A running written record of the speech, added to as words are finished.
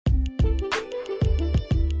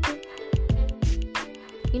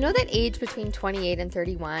You know that age between 28 and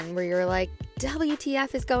 31 where you're like,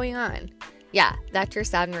 WTF is going on? Yeah, that's your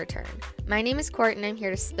Saturn return. My name is Court and I'm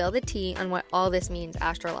here to spill the tea on what all this means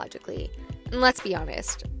astrologically. And let's be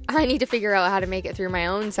honest, I need to figure out how to make it through my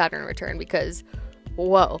own Saturn return because,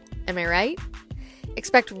 whoa, am I right?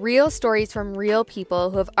 Expect real stories from real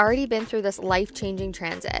people who have already been through this life-changing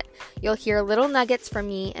transit. You'll hear little nuggets from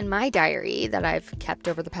me and my diary that I've kept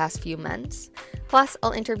over the past few months. Plus,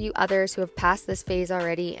 I'll interview others who have passed this phase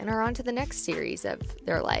already and are on to the next series of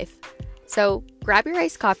their life. So grab your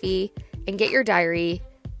iced coffee and get your diary,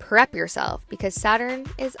 prep yourself because Saturn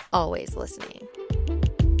is always listening.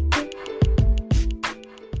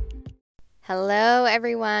 Hello,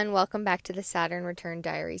 everyone. Welcome back to the Saturn Return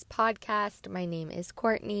Diaries podcast. My name is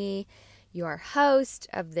Courtney, your host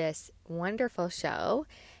of this wonderful show.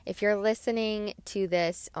 If you're listening to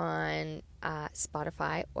this on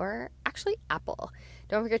Spotify or actually Apple,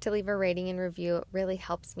 don't forget to leave a rating and review. It really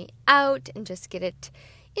helps me out and just get it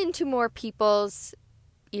into more people's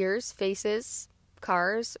ears, faces,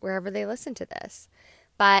 cars, wherever they listen to this.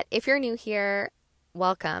 But if you're new here,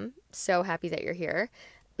 welcome. So happy that you're here.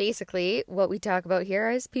 Basically, what we talk about here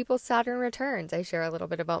is people's Saturn returns. I share a little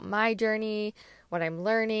bit about my journey, what I'm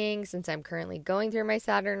learning since I'm currently going through my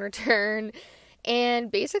Saturn return. And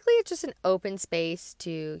basically, it's just an open space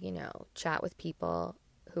to, chat with people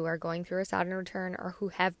who are going through a Saturn return or who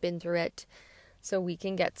have been through it so we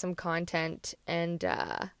can get some content and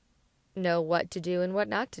know what to do and what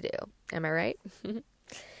not to do. Am I right?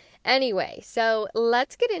 Anyway, so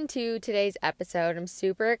let's get into today's episode. I'm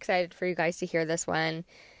super excited for you guys to hear this one.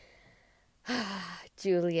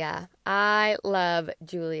 Julia. I love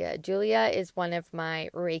Julia. Julia is one of my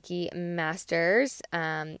Reiki masters,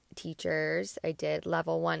 teachers. I did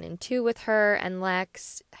level 1 and 2 with her and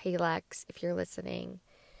Lex. Hey, Lex, if you're listening.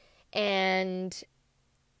 And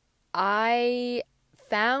I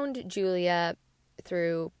found Julia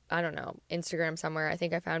through, Instagram somewhere. I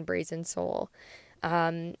think I found Brazen Soul.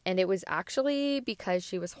 And it was actually because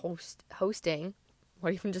she was hosting,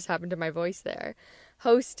 what even just happened to my voice there?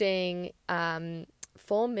 Hosting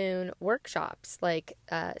full moon workshops, like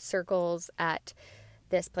circles at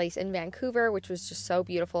this place in Vancouver, which was just so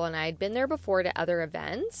beautiful. And I had been there before to other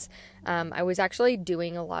events. I was actually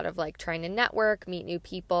doing a lot of trying to network, meet new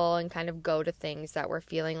people, and kind of go to things that were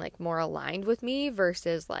feeling more aligned with me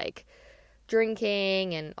versus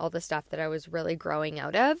drinking and all the stuff that I was really growing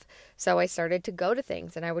out of. So I started to go to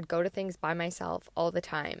things, and I would go to things by myself all the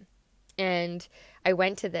time. And I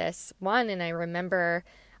went to this one, and I remember,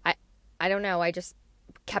 I don't know, I just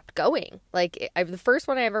kept going. The first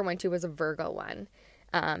one I ever went to was a Virgo one.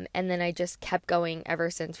 And then I just kept going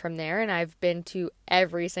ever since from there. And I've been to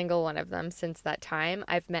every single one of them since that time.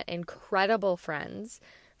 I've met incredible friends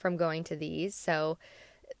from going to these. So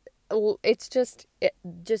it's just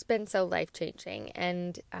been so life-changing.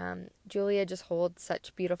 And Julia just holds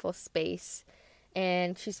such beautiful space.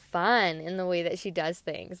 And she's fun in the way that she does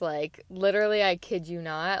things. Literally, I kid you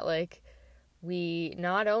not, we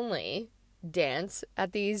not only dance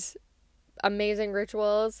at these amazing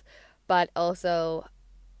rituals, but also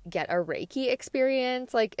get a Reiki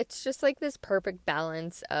experience. It's just this perfect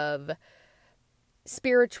balance of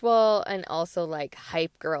spiritual and also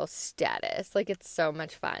hype girl status. It's so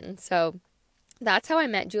much fun. So that's how I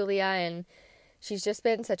met Julia, and she's just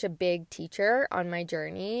been such a big teacher on my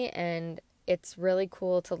journey, and it's really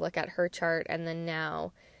cool to look at her chart and then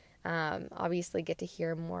now obviously get to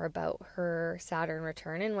hear more about her Saturn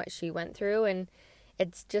return and what she went through. And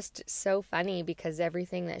it's just so funny because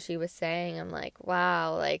everything that she was saying, I'm like,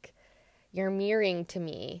 wow, you're mirroring to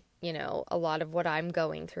me, a lot of what I'm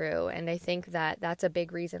going through. And I think that that's a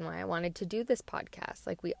big reason why I wanted to do this podcast.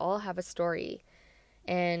 We all have a story,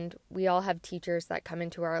 and we all have teachers that come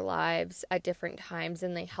into our lives at different times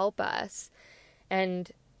and they help us.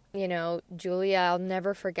 And Julia, I'll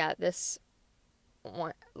never forget this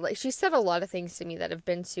one. She said a lot of things to me that have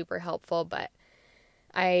been super helpful, but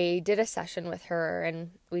I did a session with her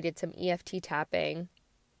and we did some EFT tapping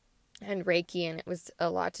and Reiki, and it was a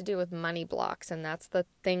lot to do with money blocks, and that's the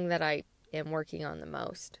thing that I am working on the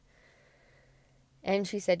most. And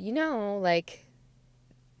she said, we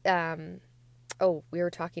were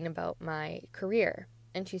talking about my career,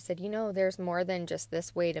 and she said, there's more than just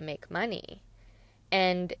this way to make money.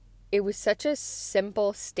 And it was such a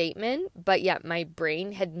simple statement, but yet my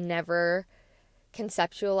brain had never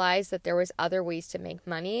conceptualized that there was other ways to make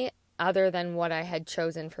money other than what I had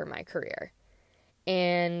chosen for my career.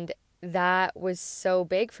 And that was so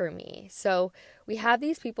big for me. So we have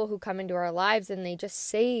these people who come into our lives and they just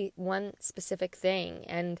say one specific thing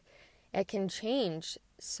and it can change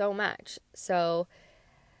so much. So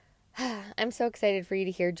I'm so excited for you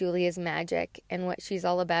to hear Julia's magic and what she's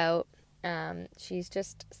all about. She's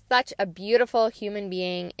just such a beautiful human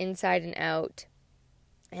being inside and out.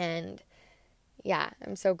 And yeah,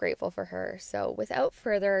 I'm so grateful for her. So without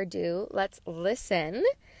further ado, let's listen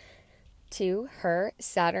to her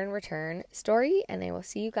Saturn return story, and I will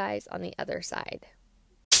see you guys on the other side.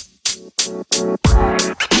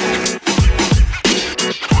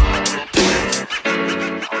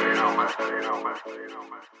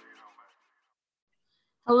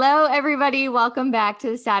 Hello, everybody. Welcome back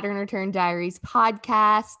to the Saturn Return Diaries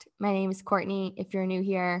podcast. My name is Courtney. If you're new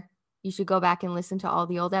here, you should go back and listen to all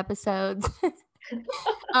the old episodes.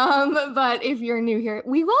 But if you're new here,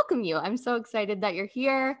 we welcome you. I'm so excited that you're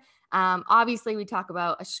here. Obviously, we talk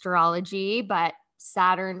about astrology, but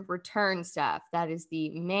Saturn return stuff. That is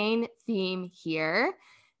the main theme here.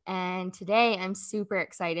 And today I'm super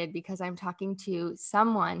excited because I'm talking to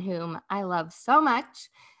someone whom I love so much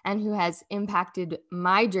and who has impacted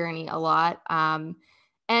my journey a lot.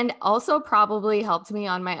 And also probably helped me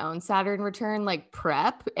on my own Saturn return, like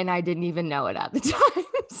prep, and I didn't even know it at the time.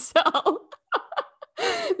 So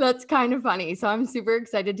that's kind of funny. So I'm super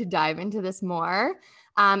excited to dive into this more.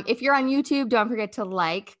 If you're on YouTube, don't forget to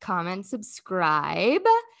like, comment, subscribe.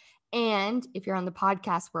 And if you're on the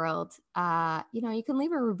podcast world, you can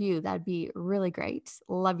leave a review. That'd be really great.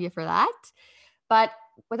 Love you for that. But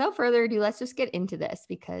without further ado, let's just get into this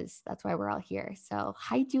because that's why we're all here. So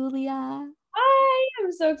hi, Julia. Hi,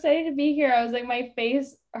 I'm so excited to be here. I was like, my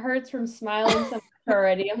face hurts from smiling so much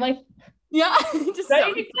already. I'm like, yeah, just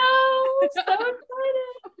ready to go. So excited.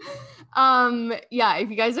 Yeah, if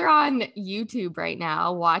you guys are on YouTube right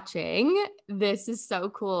now watching, this is so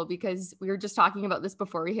cool because we were just talking about this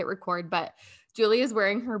before we hit record, but Julie is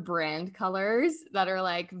wearing her brand colors that are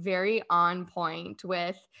like very on point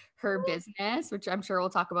with her business, which I'm sure we'll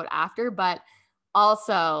talk about after, but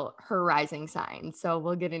also her rising sign. So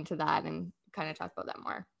we'll get into that and kind of talk about that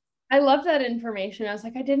more. I love that information. I was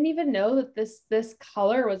like, I didn't even know that this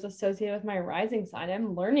color was associated with my rising sign.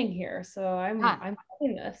 I'm learning here. So I'm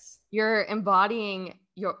loving this. You're embodying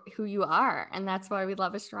who you are, and that's why we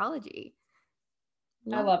love astrology.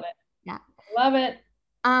 I love it. Yeah. Love it.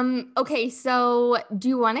 Okay, so do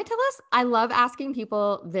you want to tell us? I love asking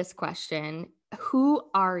people this question. Who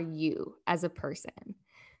are you as a person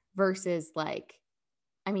versus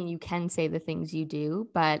you can say the things you do,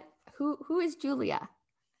 but who is Julia?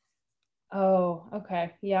 Oh,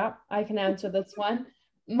 okay. Yeah, I can answer this one.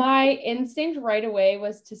 My instinct right away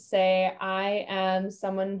was to say I am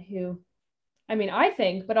someone who, I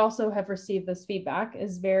think, but also have received this feedback,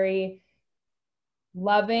 is very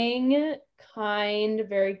loving, kind,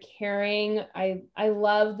 very caring. I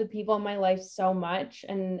love the people in my life so much,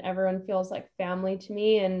 and everyone feels like family to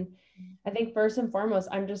me. And I think first and foremost,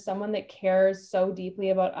 I'm just someone that cares so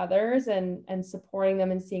deeply about others and supporting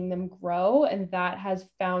them and seeing them grow. And that has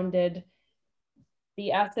founded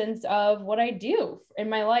the essence of what I do in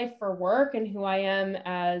my life for work and who I am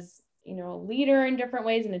as, a leader in different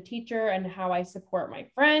ways and a teacher, and how I support my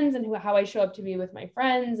friends and how I show up to be with my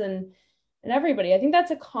friends and everybody. I think that's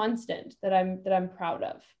a constant that I'm proud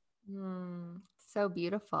of. So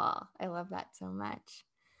beautiful. I love that so much.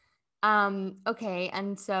 Okay.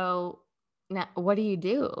 And so now what do you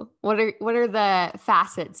do? What are the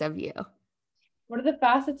facets of you? What are the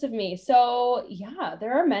facets of me? So yeah,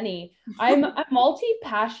 there are many. I'm a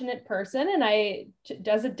multi-passionate person, and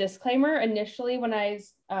as a disclaimer, initially when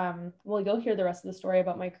you'll hear the rest of the story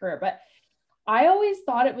about my career, but I always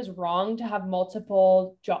thought it was wrong to have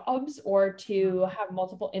multiple jobs or to have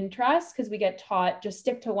multiple interests, because we get taught just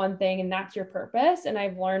stick to one thing and that's your purpose. And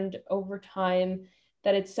I've learned over time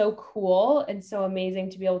that it's so cool and so amazing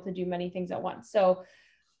to be able to do many things at once. So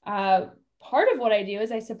part of what I do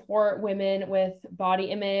is I support women with body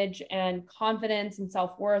image and confidence and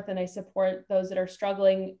self-worth. And I support those that are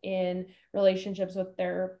struggling in relationships with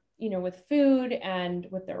their, with food and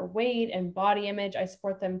with their weight and body image. I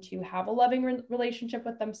support them to have a loving relationship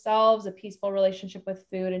with themselves, a peaceful relationship with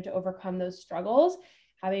food, and to overcome those struggles.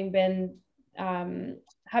 Having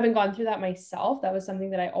gone through that myself, that was something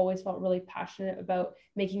that I always felt really passionate about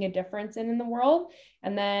making a difference in the world.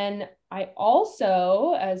 And then I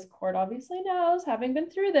also, as Cord obviously knows, having been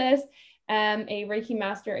through this, am a Reiki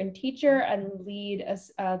master and teacher, and lead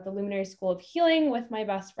the Luminary School of Healing with my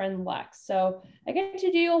best friend Lex. So I get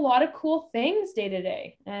to do a lot of cool things day to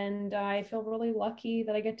day, and I feel really lucky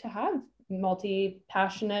that I get to have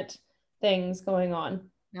multi-passionate things going on.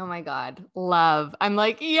 Oh my God. Love. I'm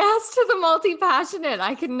like, yes to the multi-passionate.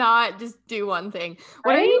 I cannot just do one thing.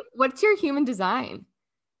 What's your human design?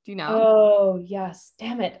 Do you know? Oh, yes.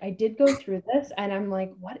 Damn it. I did go through this and I'm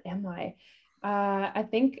like, what am I? I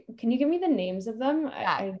think, can you give me the names of them?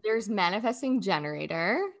 Yeah, there's manifesting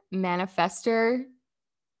generator, manifester,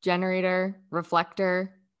 generator,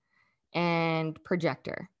 reflector, and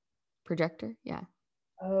projector. Projector, yeah.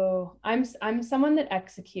 Oh, I'm someone that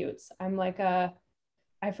executes. I'm like a,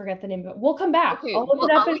 I forget the name of it. We'll come back. Okay, I'll look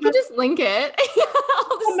it well, up we and could just link it. I'll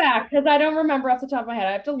come just, back because I don't remember off the top of my head.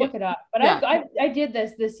 I have to yeah, look it up. But yeah, I did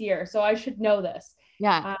this year, so I should know this.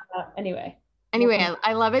 yeah. Anyway, we'll Anyway, come back.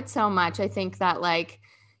 I love it so much. I think that like,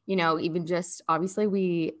 even just obviously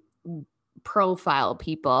we profile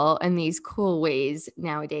people in these cool ways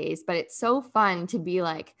nowadays, but it's so fun to be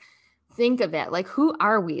like, think of it, like who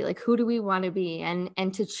are we, like who do we want to be,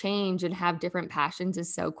 and to change and have different passions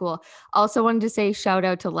is so cool. Also wanted to say shout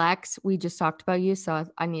out to Lex. We just talked about you, so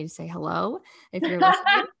I need to say hello if you're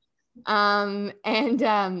listening.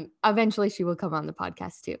 And eventually she will come on the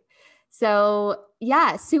podcast too. So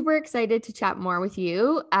yeah, super excited to chat more with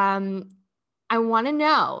you. I want to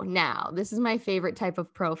know now, this is my favorite type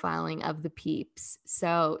of profiling of the peeps.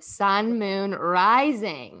 So sun, moon,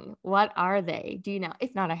 rising, what are they? Do you know?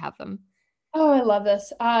 If not, I have them. Oh, I love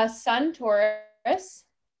this. Sun Taurus.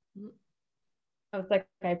 I was like,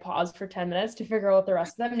 I paused for 10 minutes to figure out what the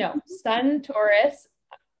rest of them. No, Sun Taurus,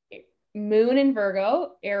 Moon in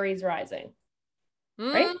Virgo, Aries rising.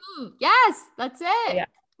 Right? Yes, that's it. Yeah.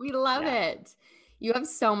 We love Yeah. it. You have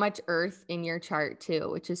so much earth in your chart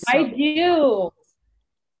too, which is I so do.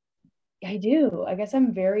 I do. I guess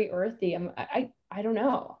I'm very earthy. I don't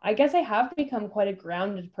know. I guess I have become quite a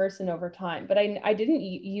grounded person over time, but I didn't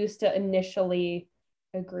used to initially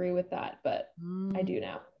agree with that, but I Mm. do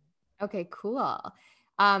now. Okay, cool.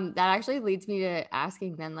 That actually leads me to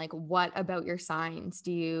asking then, like, what about your signs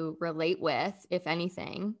do you relate with, if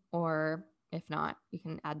anything, or if not, you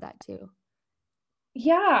can add that too.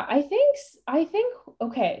 Yeah, I think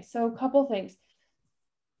okay, so a couple things.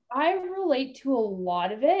 I relate to a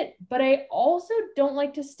lot of it, but I also don't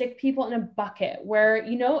like to stick people in a bucket where,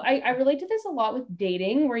 I relate to this a lot with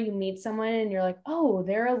dating, where you meet someone and you're like, oh,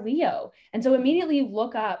 they're a Leo. And so immediately you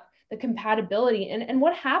look up the compatibility. And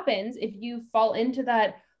what happens if you fall into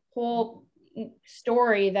that whole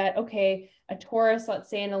story that, okay, a Taurus, let's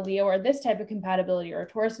say, and a Leo are this type of compatibility, or a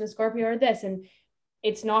Taurus and a Scorpio are this. And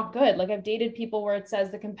it's not good. Like I've dated people where it says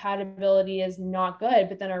the compatibility is not good,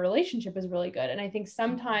 but then our relationship is really good. And I think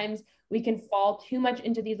sometimes we can fall too much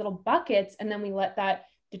into these little buckets and then we let that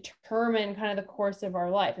determine kind of the course of our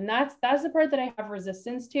life. And that's the part that I have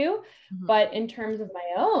resistance to. Mhm. But in terms of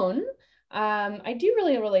my own, I do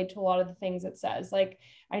really relate to a lot of the things it says. Like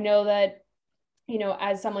I know that,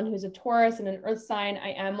 as someone who's a Taurus and an earth sign,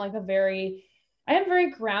 I am very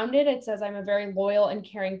grounded. It says I'm a very loyal and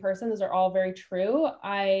caring person. Those are all very true.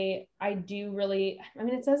 I do really, I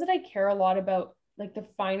mean, it says that I care a lot about like the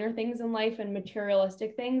finer things in life and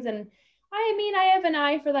materialistic things. And I mean, I have an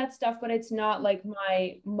eye for that stuff, but it's not like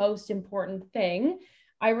my most important thing.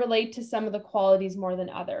 I relate to some of the qualities more than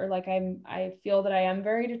other. Like I feel that I am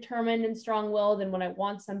very determined and strong-willed, and when I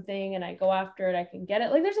want something and I go after it, I can get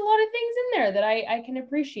it. Like there's a lot of things in there that I can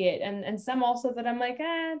appreciate, and some also that I'm like,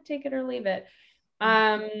 take it or leave it.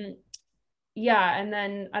 Um, yeah, and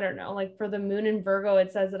then I don't know, like for the moon in Virgo,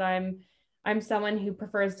 it says that I'm someone who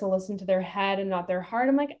prefers to listen to their head and not their heart.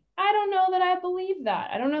 I'm like, I don't know that I believe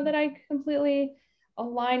that. I don't know that I completely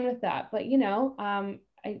align with that. But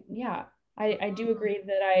I do agree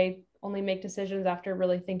that I only make decisions after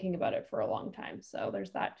really thinking about it for a long time. So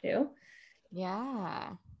there's that too. Yeah.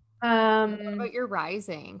 What Um, about your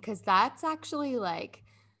rising? Because that's actually like,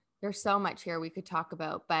 there's so much here we could talk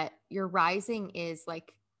about, but your rising is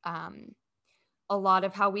like, a lot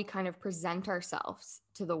of how we kind of present ourselves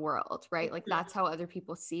to the world, right? Like that's how other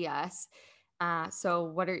people see us. So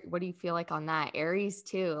what do you feel like on that? Aries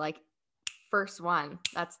too, like first one,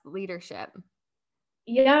 that's leadership.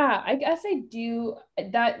 Yeah, I guess I do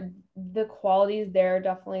that. The qualities there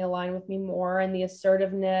definitely align with me more, and the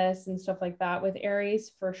assertiveness and stuff like that with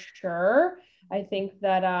Aries for sure. I think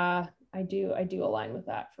that I do align with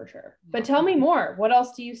that for sure. But Yeah. tell me more. What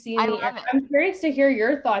else do you see in I the air? love it. I'm curious to hear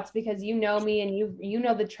your thoughts because you know me and you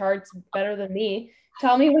know the charts better than me.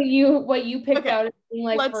 Tell me what you picked Okay. out as being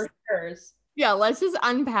like Let's for sure. yeah, let's just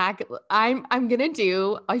unpack. I'm gonna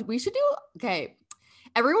do we should do okay.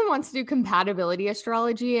 Everyone wants to do compatibility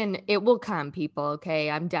astrology and it will come, people.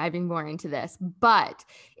 Okay. I'm diving more into this, but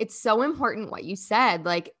it's so important what you said,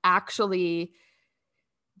 like actually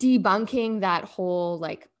debunking that whole,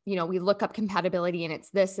 like, we look up compatibility and it's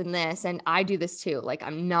this and this. And I do this too. Like,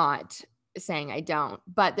 I'm not saying I don't,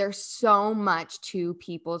 but there's so much to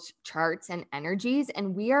people's charts and energies,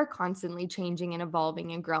 and we are constantly changing and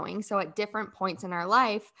evolving and growing. So at different points in our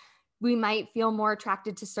life, we might feel more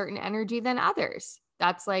attracted to certain energy than others.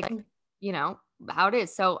 That's like, you know, how it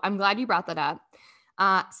is. So I'm glad you brought that up.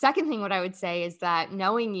 Second thing, what I would say is that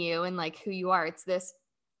knowing you and like who you are, it's this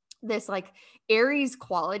like Aries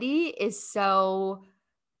quality is so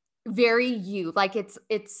very you. Like it's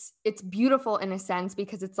beautiful in a sense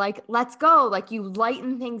because it's like, let's go. Like you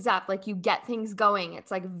lighten things up, like you get things going. It's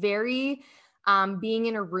like very being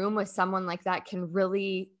in a room with someone like that can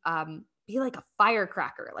really be like a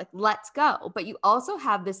firecracker, like let's go. But you also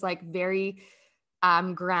have this like very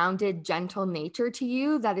grounded, gentle nature to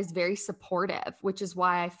you that is very supportive, which is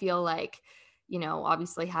why I feel like, you know,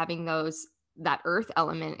 obviously having that earth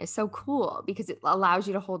element is so cool because it allows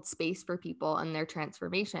you to hold space for people and their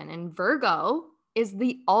transformation. And Virgo is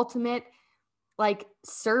the ultimate like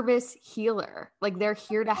service healer. Like they're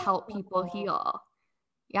here to help people heal. I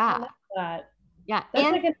Yeah. love that. Yeah. That's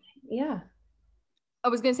And like yeah. I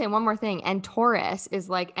was going to say one more thing. And Taurus is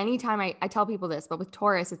like, anytime I tell people this, but with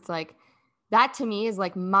Taurus, it's like, that to me is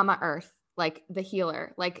like Mama Earth, like the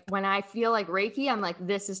healer. Like when I feel like Reiki, I'm like,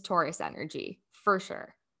 this is Taurus energy for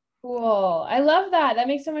sure. Cool. I love that. That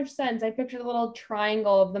makes so much sense. I pictured a little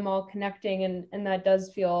triangle of them all connecting, and that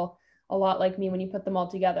does feel a lot like me when you put them all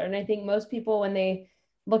together. And I think most people, when they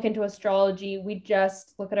look into astrology, we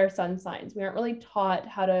just look at our sun signs. We aren't really taught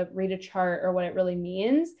how to read a chart or what it really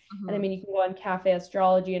means. And I Mm-hmm. mean, you can go on Cafe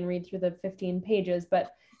Astrology and read through the 15 pages,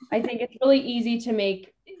 but I think it's really easy to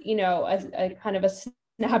make, a kind of a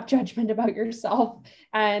snap judgment about yourself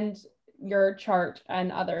and your chart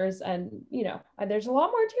and others. And, there's a lot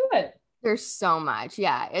more to it. There's so much.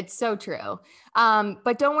 Yeah, it's so true.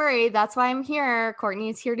 But don't worry, that's why I'm here. Courtney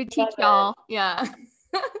is here to teach Love it. y'all. Yeah.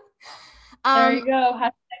 There um, you go.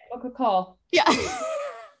 Hashtag book a call. yeah.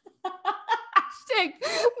 Hashtag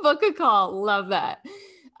book a call. Love that.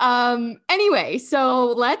 Anyway, so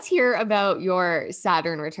let's hear about your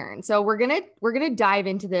Saturn return. So we're gonna dive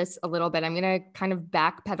into this a little bit. I'm gonna kind of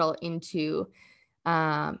backpedal into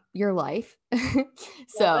your life. Love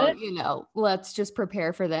So, it. you know, let's just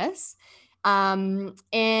prepare for this. And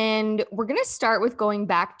we're going to start with going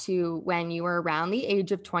back to when you were around the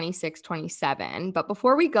age of 26, 27. But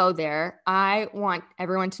before we go there, I want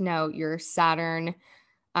everyone to know your Saturn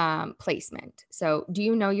placement. So do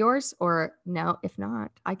you know yours or no? If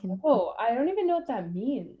not, I can. Oh, I don't even know what that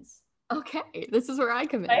means. Okay. This is where I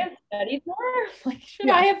come I in. have studied more. Like, should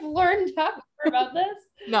Yeah. I have learned more about this?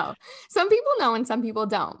 No, some people know and some people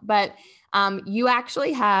don't. But you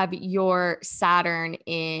actually have your Saturn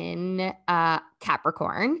in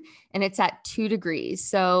Capricorn and it's at 2 degrees.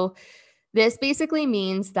 So this basically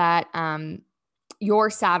means that your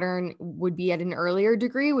Saturn would be at an earlier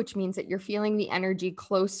degree, which means that you're feeling the energy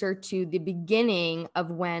closer to the beginning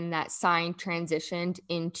of when that sign transitioned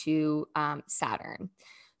into Saturn.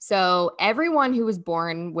 So, everyone who was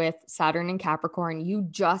born with Saturn and Capricorn, you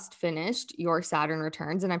just finished your Saturn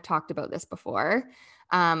returns. And I've talked about this before,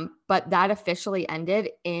 but that officially ended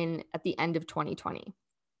at the end of 2020.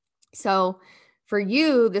 So, for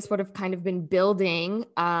you, this would have kind of been building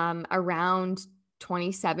around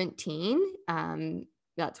 2017.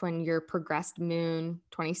 That's when your progressed moon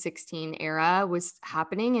 2016 era was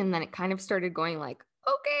happening. And then it kind of started going like,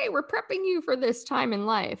 okay, we're prepping you for this time in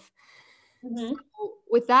life. Mm-hmm. So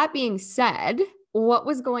with that being said, what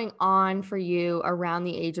was going on for you around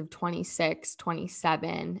the age of 26,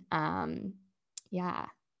 27? Yeah.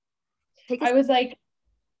 Take us. I was like,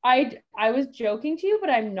 I was joking to you, but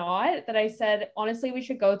I'm not. That I said, honestly, we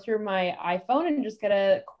should go through my iPhone and just get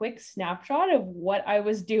a quick snapshot of what I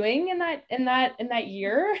was doing in that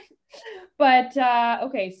year. But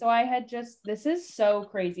okay, so I had this is so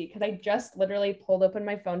crazy because I just literally pulled open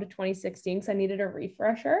my phone to 2016 because I needed a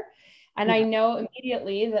refresher. And I Yeah. know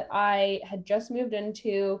immediately that I had just moved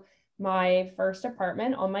into my first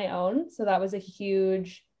apartment on my own. So that was a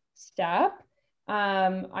huge step.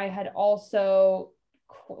 I had also,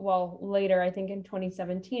 well, later, I think in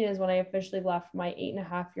 2017 is when I officially left my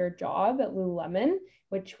 8.5 year job at Lululemon,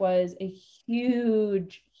 which was a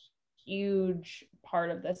huge, huge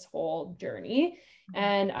part of this whole journey.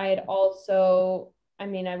 And I had also, I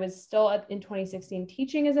mean, I was still in 2016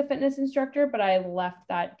 teaching as a fitness instructor, but I left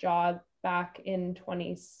that job back in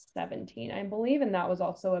 2017, I believe. And that was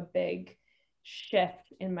also a big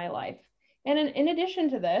shift in my life. And in addition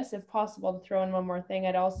to this, if possible, to throw in one more thing,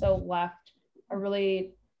 I'd also left a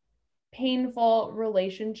really painful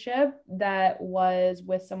relationship that was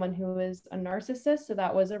with someone who was a narcissist. So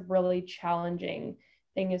that was a really challenging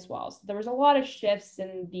thing as well. So there was a lot of shifts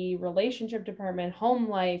in the relationship department, home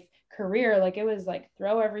life, career. Like it was like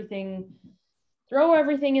throw everything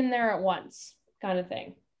in there at once kind of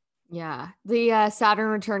thing. Yeah. The Saturn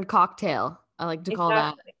return cocktail, I like to call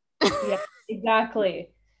that. Exactly. Yeah, exactly.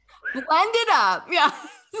 Blend it up. Yeah.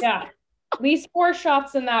 Yeah. At least 4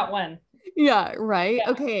 shots in that one. Yeah, right. Yeah.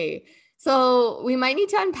 Okay. So we might need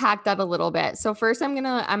to unpack that a little bit. So first I'm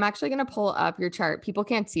actually gonna pull up your chart. People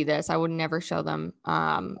can't see this. I would never show them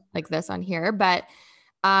like this on here, but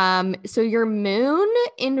so your moon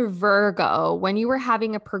in Virgo, when you were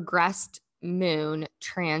having a progressed moon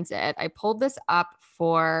transit, I pulled this up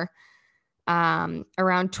for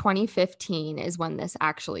around 2015 is when this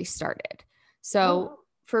actually started. So Oh,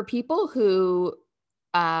 for people who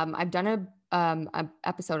I've done a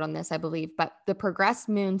episode on this, I believe, but the progressed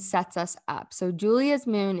moon sets us up. So Julia's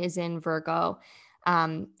moon is in Virgo.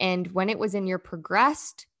 And when it was in your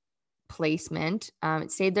progressed placement,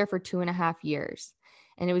 it stayed there for 2.5 years.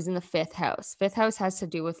 And it was in the fifth house. Fifth house has to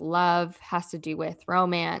do with love, has to do with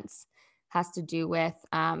romance, has to do with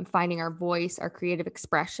finding our voice, our creative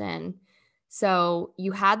expression. So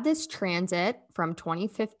you had this transit from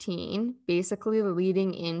 2015, basically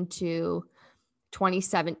leading into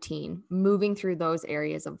 2017, moving through those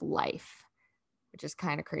areas of life, which is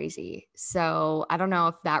kind of crazy. So I don't know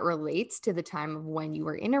if that relates to the time of when you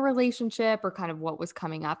were in a relationship or kind of what was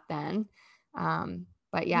coming up then.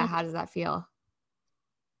 But yeah, how does that feel?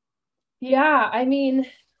 yeah. I mean,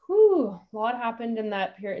 whew, a lot happened in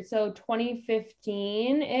that period. So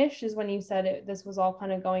 2015-ish is when you said this was all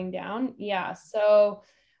kind of going down. Yeah. So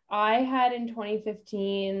I had in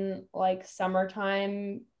 2015, like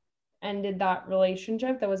summertime, ended that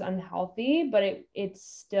relationship that was unhealthy, but it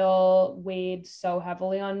still weighed so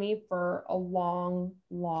heavily on me for a long,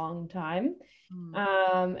 long time.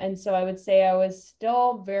 Mm. And so I would say I was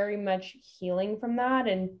still very much healing from that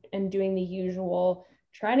and doing the usual,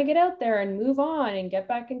 trying to get out there and move on and get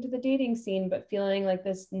back into the dating scene, but feeling like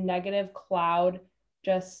this negative cloud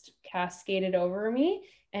just cascaded over me.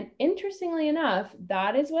 And interestingly enough,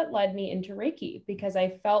 that is what led me into Reiki because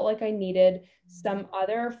I felt like I needed some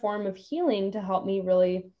other form of healing to help me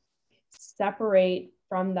really separate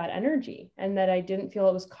from that energy, and that I didn't feel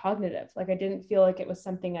it was cognitive. Like I didn't feel like it was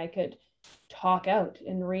something I could talk out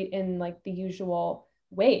and read in like the usual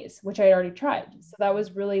ways, which I had already tried. So that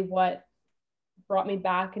was really what brought me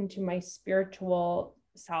back into my spiritual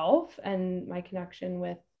self and my connection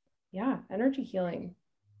with, yeah, energy healing.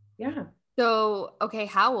 Yeah. So, okay,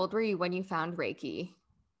 how old were you when you found Reiki?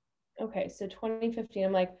 Okay. So 2015,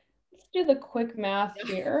 I'm like, let's do the quick math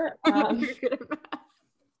here. You're good at math.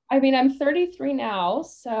 I mean, I'm 33 now,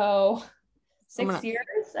 so I'm 6 gonna,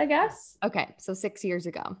 years, I guess. okay, so 6 years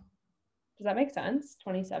ago. Does that make sense?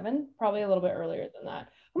 27, probably a little bit earlier than that.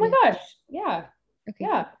 Oh my Yeah. gosh. Yeah. Okay,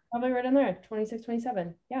 Yeah. Probably right in there. 26,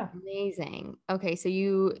 27. Yeah. amazing. Okay,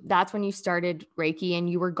 so that's when you started Reiki and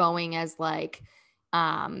you were going as like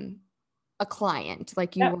um a client,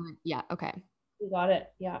 like you Yep. weren't, yeah, okay. You got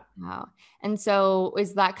it. Yeah. Wow. And so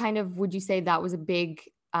is that kind of, would you say that was a big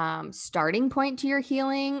starting point to your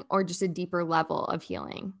healing or just a deeper level of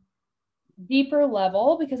healing? Deeper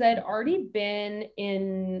level because I had already been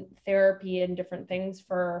in therapy and different things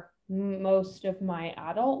for most of my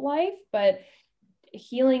adult life, but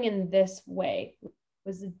healing in this way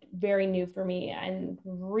was very new for me and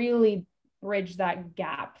really bridged that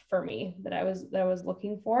gap for me that I was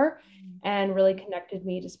looking for and really connected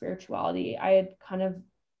me to spirituality. I had kind of,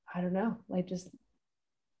 I don't know, like just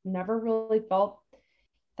never really felt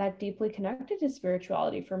that deeply connected to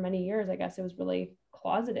spirituality for many years. I guess it was really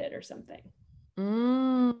closeted or something.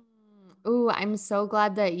 Mm. Ooh, I'm so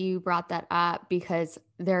glad that you brought that up because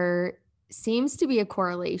there seems to be a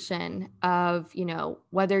correlation of,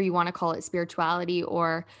 whether you want to call it spirituality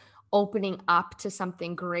or opening up to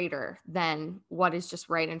something greater than what is just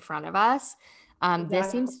right in front of us. This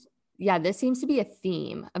Exactly. seems, yeah, this seems to be a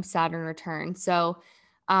theme of Saturn return. So,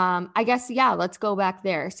 I guess, yeah, let's go back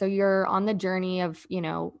there. So you're on the journey of,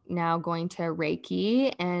 now going to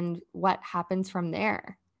Reiki and what happens from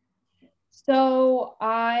there? So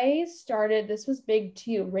I started, this was big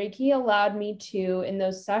too. Reiki allowed me to, in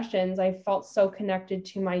those sessions, I felt so connected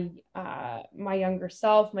to my younger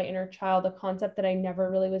self, my inner child, a concept that I never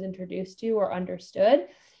really was introduced to or understood.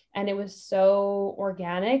 And it was so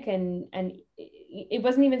organic and it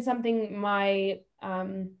wasn't even something my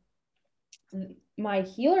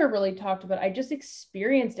healer really talked about. I just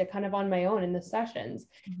experienced it kind of on my own in the sessions.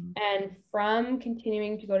 Mhm. And from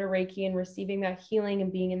continuing to go to Reiki and receiving that healing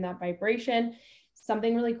and being in that vibration,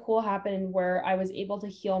 something really cool happened where I was able to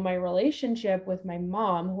heal my relationship with my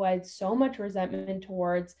mom, who I had so much resentment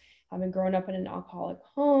towards, having grown up in an alcoholic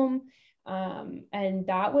home. And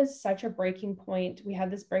that was such a breaking point. We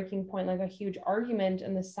had this breaking point, like a huge argument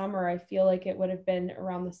in the summer. I feel like it would have been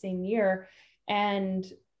around the same year. And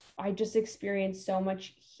I just experienced so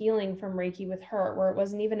much healing from Reiki with her, where it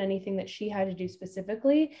wasn't even anything that she had to do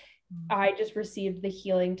specifically. I just received the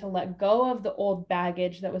healing to let go of the old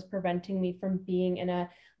baggage that was preventing me from being in a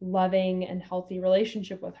loving and healthy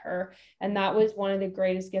relationship with her. And that was one of the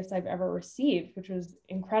greatest gifts I've ever received, which was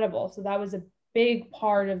incredible. So that was a big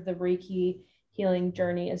part of the Reiki healing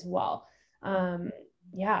journey as well.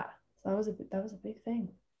 Yeah, so that was a big thing.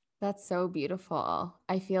 That's so beautiful.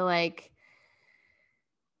 I feel like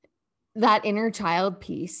that inner child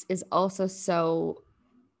piece is also so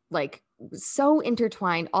like so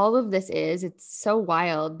intertwined. All of this is, it's so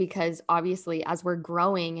wild because obviously as we're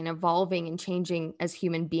growing and evolving and changing as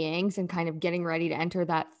human beings and kind of getting ready to enter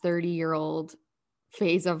that 30-year-old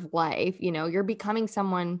phase of life, you know, you're becoming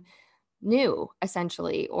someone new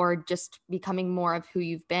essentially, or just becoming more of who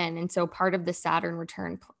you've been. And so part of the Saturn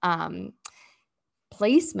return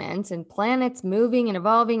placements and planets moving and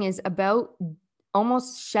evolving is about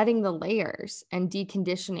almost shedding the layers and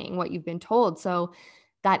deconditioning what you've been told. So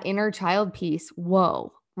that inner child piece,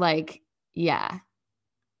 whoa, like, yeah,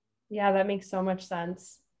 Yeah, that makes so much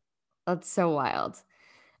sense. that's so wild.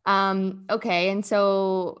 Okay. And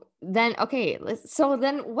so then, okay, so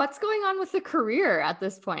then what's going on with the career at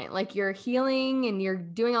this point? Like you're healing and you're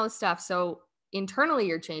doing all this stuff. So internally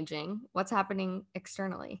you're changing. What's happening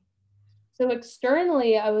externally? So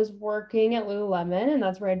externally, I was working at Lululemon, and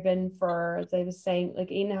that's where I'd been for, as I was saying, like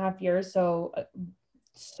 8.5 years. So,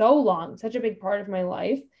 so long, such a big part of my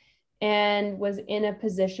life, and was in a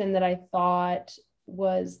position that I thought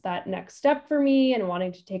was that next step for me and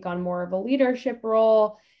wanting to take on more of a leadership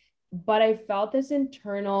role. But I felt this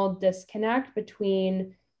internal disconnect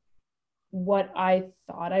between what I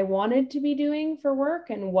thought I wanted to be doing for work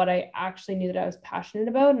and what I actually knew that I was passionate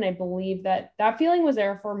about. And I believe that that feeling was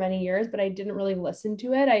there for many years, but I didn't really listen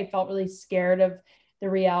to it. I felt really scared of the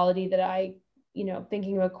reality that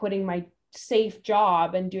thinking about quitting my safe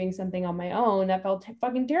job and doing something on my own, that felt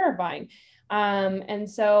fucking terrifying. And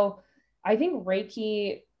so I think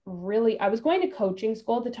Reiki really, I was going to coaching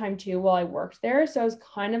school at the time too while I worked there. So I was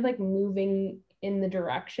kind of like moving in the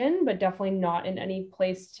direction, but definitely not in any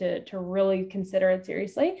place to really consider it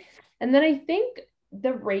seriously. And then I think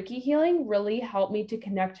the Reiki healing really helped me to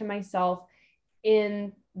connect to myself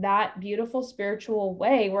in that beautiful spiritual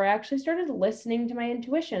way where I actually started listening to my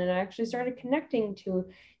intuition and I actually started connecting to it.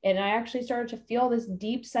 And I actually started to feel this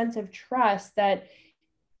deep sense of trust that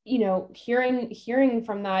hearing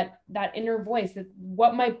from that inner voice, that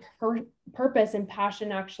what my purpose and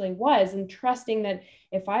passion actually was, and trusting that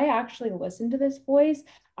if I actually listen to this voice,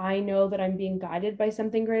 I know that I'm being guided by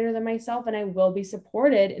something greater than myself and I will be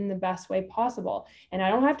supported in the best way possible. And I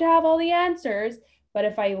don't have to have all the answers, but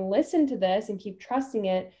if I listen to this and keep trusting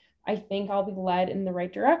it, I think I'll be led in the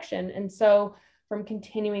right direction. And so from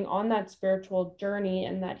continuing on that spiritual journey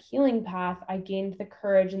and that healing path, I gained the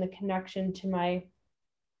courage and the connection to my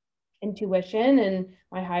intuition and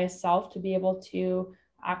my highest self to be able to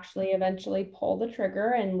actually eventually pull the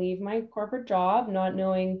trigger and leave my corporate job, not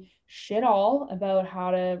knowing shit all about how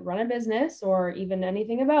to run a business or even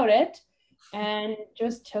anything about it, and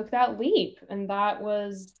just took that leap. And that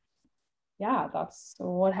was, yeah, that's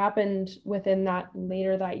what happened within that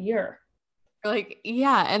later that year. Like,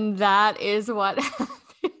 yeah, and that is what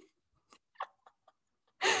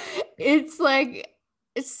it's like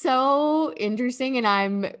so interesting. And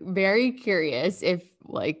I'm very curious if,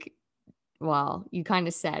 like, well, you kind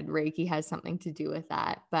of said Reiki has something to do with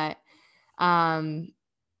that, but um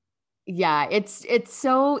yeah, it's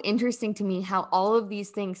so interesting to me how all of these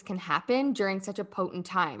things can happen during such a potent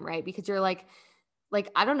time, right? Because you're like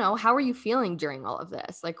I don't know, how are you feeling during all of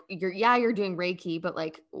this? Like you're doing Reiki, but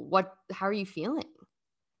like how are you feeling?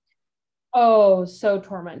 Oh, so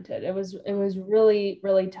tormented. It was really,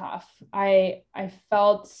 really tough. I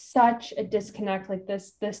felt such a disconnect, like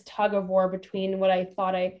this tug of war between what I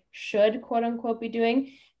thought I should quote unquote be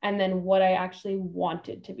doing and then what I actually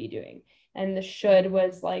wanted to be doing. And the should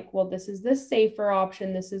was like, well, this is the safer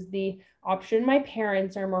option. This is the option my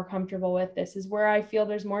parents are more comfortable with. This is where I feel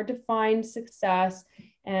there's more defined success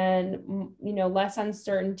and less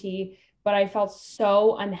uncertainty, but I felt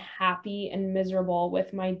so unhappy and miserable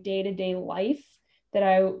with my day-to-day life that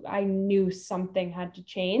I knew something had to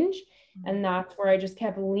change. And that's where I just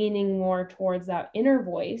kept leaning more towards that inner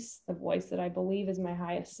voice, the voice that I believe is my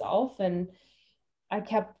highest self. And I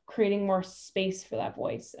kept creating more space for that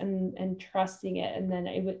voice and trusting it. And then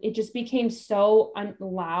it just became so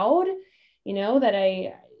loud,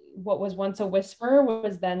 that what was once a whisper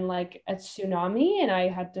was then like a tsunami, and I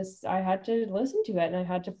had to listen to it and I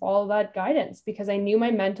had to follow that guidance because I knew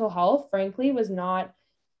my mental health, frankly, was not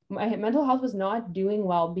my mental health was not doing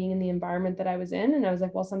well being in the environment that I was in. And I was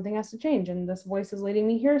like, well, something has to change. And this voice is leading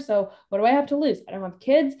me here. So what do I have to lose? I don't have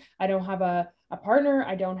kids. I don't have a partner.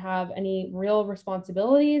 I don't have any real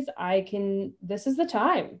responsibilities. This is the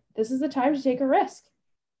time. This is the time to take a risk.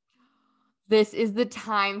 This is the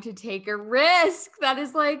time to take a risk. That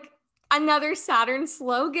is like another Saturn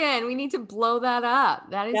slogan. We need to blow that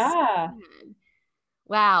up. That is so Yeah. good.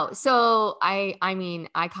 Wow. So I mean,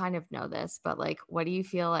 I kind of know this, but like, what do you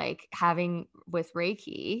feel like having with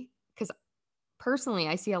Reiki? Because personally,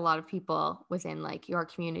 I see a lot of people within like your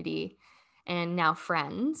community and now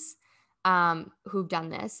friends who've done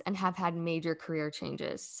this and have had major career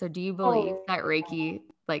changes. So do you believe Oh, that Reiki,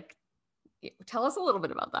 like, tell us a little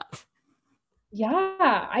bit about that?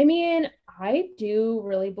 yeah. I mean, I do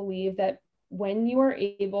really believe that when you are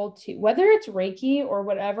able to, whether it's Reiki or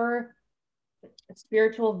whatever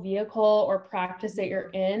spiritual vehicle or practice that you're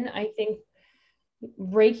in, I think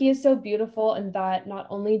Reiki is so beautiful in that not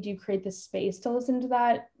only do you create the space to listen to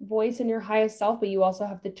that voice in your highest self, but you also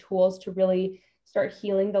have the tools to really start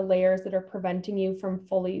healing the layers that are preventing you from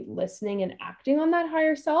fully listening and acting on that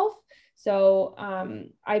higher self. So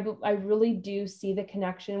I really do see the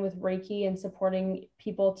connection with Reiki and supporting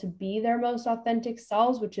people to be their most authentic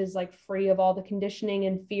selves, which is like free of all the conditioning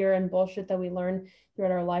and fear and bullshit that we learn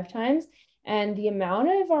throughout our lifetimes. And the amount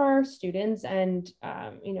of our students and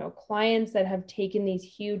clients that have taken these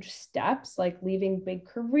huge steps, like leaving big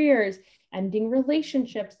careers, ending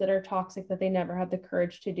relationships that are toxic that they never had the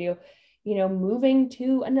courage to do, moving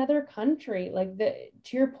to another country, like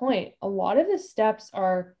to your point, a lot of the steps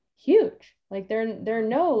are huge. Like they're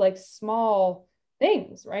no like small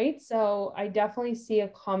things, right? So I definitely see a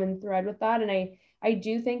common thread with that, and I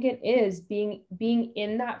do think it is being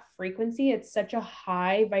in that frequency. It's such a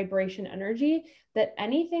high vibration energy that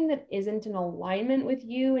anything that isn't in alignment with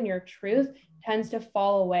you and your truth tends to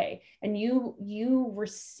fall away, and you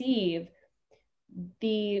receive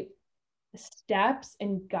the steps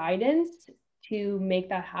and guidance to make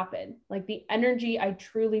that happen. Like the energy, I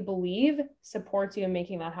truly believe, supports you in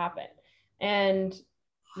making that happen. And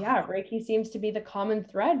yeah, Reiki seems to be the common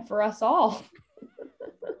thread for us all.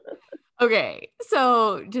 Okay,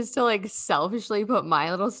 so just to like selfishly put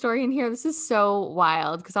my little story in here, this is so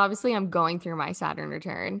wild because obviously I'm going through my Saturn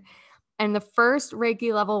return. And the first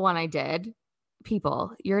Reiki level one I did,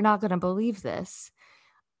 people, you're not going to believe this,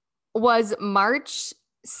 was March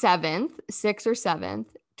 7th, 6th or 7th,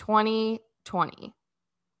 2020,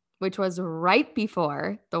 which was right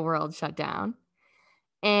before the world shut down.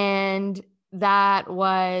 And that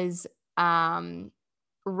was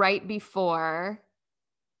right before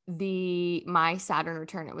my Saturn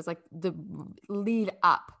return. It was like the lead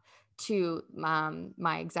up to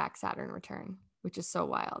my exact Saturn return, which is so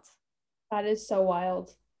wild. That is so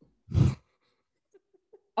wild.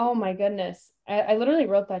 Oh my goodness. I literally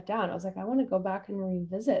wrote that down. I was like, I want to go back and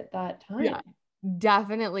revisit that time. Yeah,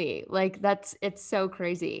 definitely. Like it's so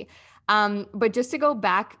crazy. But just to go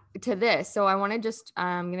back to this, so I want to just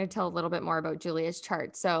I'm going to tell a little bit more about Julia's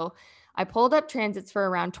chart. So I pulled up transits for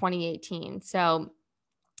around 2018. So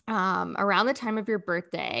around the time of your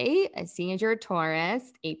birthday, seeing as you're a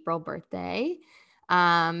Taurus, April birthday,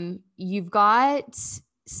 you've got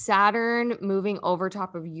Saturn moving over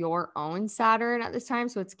top of your own Saturn at this time.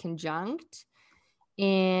 So it's conjunct.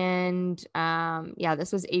 And yeah,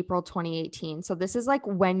 this was April 2018. So this is like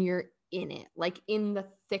when you're in it, like in the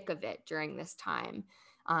thick of it during this time.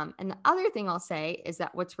 And the other thing I'll say is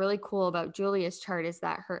that what's really cool about Julia's chart is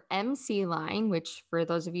that her MC line, which for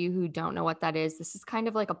those of you who don't know what that is, this is kind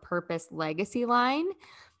of like a purpose legacy line.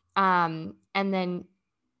 And then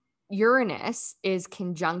Uranus is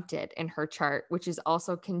conjuncted in her chart, which is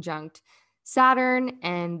also conjunct Saturn.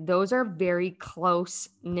 And those are very close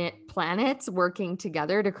knit planets working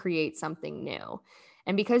together to create something new.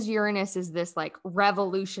 And because Uranus is this like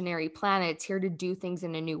revolutionary planet, it's here to do things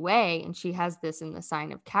in a new way. And she has this in the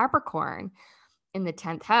sign of Capricorn in the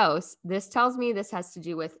 10th house. This tells me this has to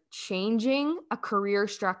do with changing a career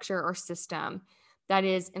structure or system that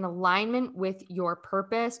is in alignment with your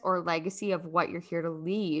purpose or legacy of what you're here to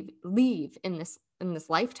leave in this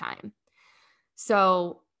lifetime.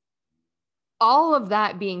 So all of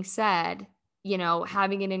that being said,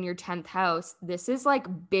 having it in your 10th house, this is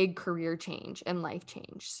like big career change and life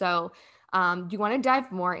change. So do you want to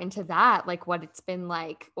dive more into that, like what it's been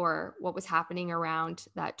like or what was happening around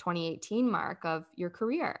that 2018 mark of your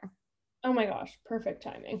career? Oh my gosh, perfect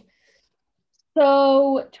timing.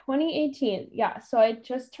 So 2018, yeah. So I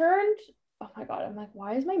just turned oh my God, I'm like,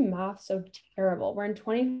 why is my math so terrible? We're in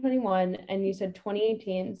 2021 and you said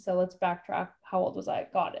 2018. So let's backtrack. How old was I?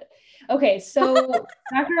 Got it. Okay. So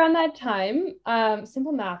back around that time,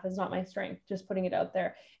 simple math is not my strength, just putting it out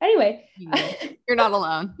there. Anyway, You're not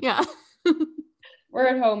alone. Yeah. we're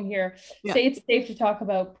at home here. Yeah. Say it's safe to talk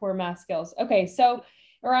about poor math skills. Okay. So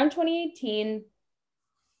around 2018,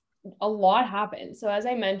 a lot happened. So as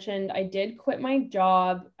I mentioned, I did quit my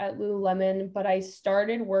job at Lululemon, but I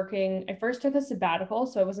started working. I first took a sabbatical,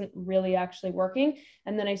 so I wasn't really actually working,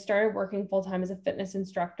 and then I started working full time as a fitness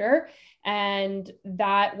instructor, and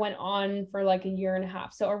that went on for like a year and a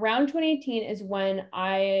half. So around 2018 is when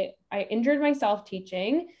I injured myself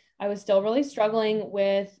teaching. I was still really struggling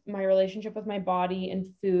with my relationship with my body and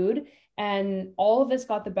food, and all of this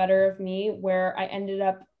got the better of me where I ended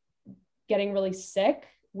up getting really sick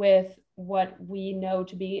with what we know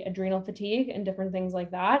to be adrenal fatigue and different things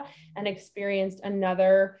like that, and experienced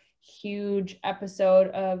another huge episode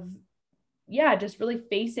of, yeah, just really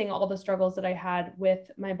facing all the struggles that I had with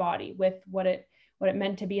my body, with what it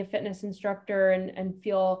meant to be a fitness instructor, and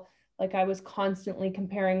feel like I was constantly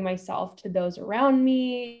comparing myself to those around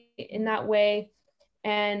me in that way.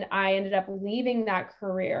 And I ended up leaving that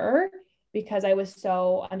career because I was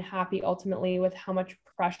so unhappy ultimately with how much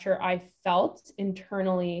pressure I felt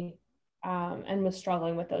internally, and was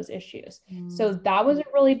struggling with those issues. So that was a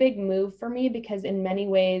really big move for me because in many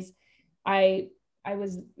ways I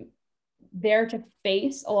was there to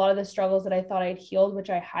face a lot of the struggles that I thought I'd healed, which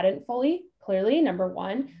I hadn't fully. Clearly, number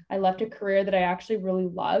one, I left a career that I actually really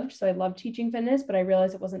loved. So I loved teaching fitness, but I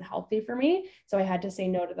realized it wasn't healthy for me. So I had to say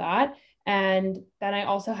no to that. And then I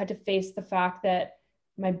also had to face the fact that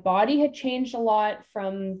my body had changed a lot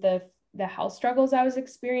from the health struggles I was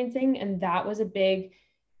experiencing. And that was a big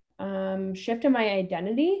shift in my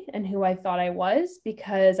identity and who I thought I was,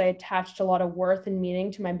 because I attached a lot of worth and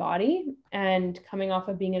meaning to my body. And coming off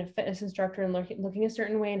of being a fitness instructor and looking a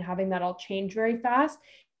certain way and having that all change very fast,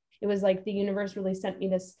 it was like the universe really sent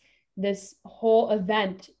me this whole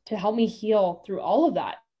event to help me heal through all of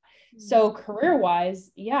that. So career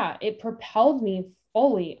wise, yeah, it propelled me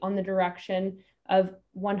fully on the direction of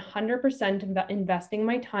 100% investing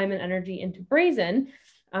my time and energy into Brazen.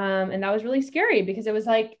 And that was really scary because it was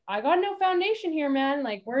like, I got no foundation here, man.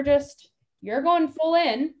 Like, you're going full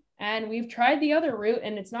in, and we've tried the other route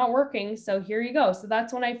and it's not working. So here you go. So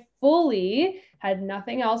that's when I fully had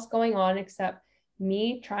nothing else going on except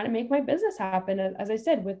me trying to make my business happen, as I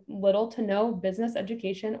said, with little to no business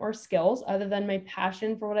education or skills other than my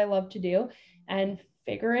passion for what I love to do and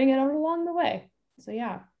figuring it out along the way. So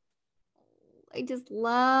yeah. I just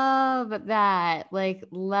love that. Like,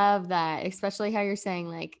 love that. Especially how you're saying,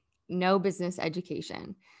 like, no business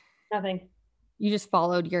education. Nothing. You just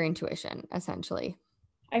followed your intuition, essentially.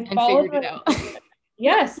 I and followed figured it out.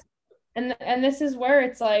 Yes. And this is where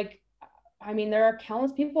it's like, I mean, there are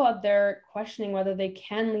countless people out there questioning whether they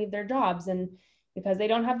can leave their jobs, and because they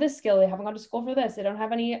don't have this skill, they haven't gone to school for this, they don't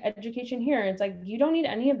have any education here. It's like, you don't need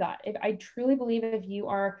any of that. If I truly believe if you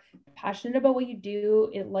are passionate about what you do,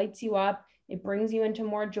 it lights you up, it brings you into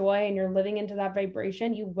more joy, and you're living into that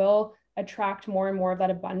vibration, you will attract more and more of that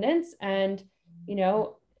abundance. And, you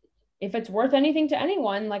know, if it's worth anything to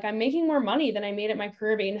anyone, like, I'm making more money than I made at my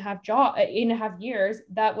career of 8.5 years.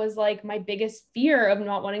 That was like my biggest fear of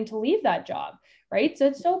not wanting to leave that job. Right. So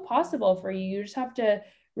it's so possible for you. You just have to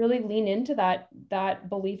really lean into that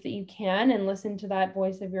belief that you can, and listen to that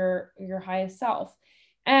voice of your highest self.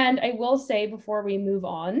 And I will say before we move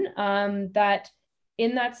on, that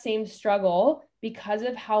in that same struggle, because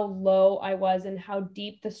of how low I was and how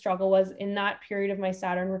deep the struggle was in that period of my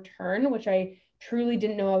Saturn return, which I truly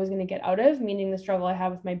didn't know I was going to get out of, meaning the struggle I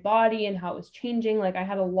had with my body and how it was changing. Like, I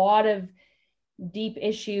had a lot of deep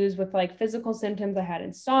issues with like physical symptoms. I had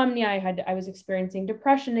insomnia. I was experiencing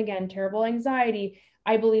depression again, terrible anxiety.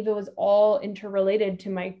 I believe it was all interrelated to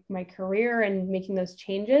my career and making those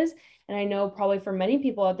changes. And I know probably for many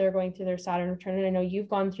people out there going through their Saturn return, and I know you've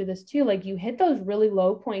gone through this too, like, you hit those really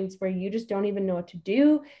low points where you just don't even know what to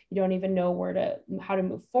do. You don't even know how to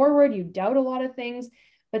move forward. You doubt a lot of things.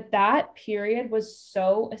 But that period was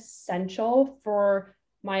so essential for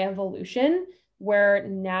my evolution, where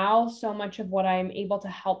now so much of what I'm able to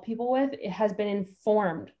help people with, it has been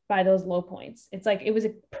informed by those low points. It's like it was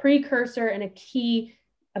a precursor and a key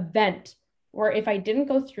event where if I didn't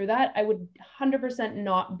go through that, I would 100%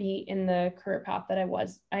 not be in the career path that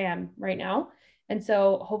I am right now. And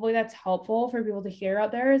so hopefully that's helpful for people to hear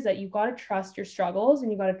out there, is that you got to trust your struggles,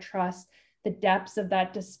 and you got to trust the depths of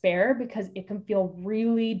that despair, because it can feel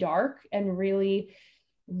really dark and really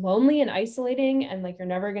lonely and isolating, and like you're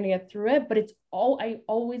never going to get through it. But I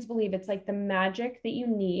always believe it's like the magic that you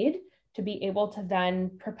need to be able to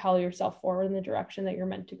then propel yourself forward in the direction that you're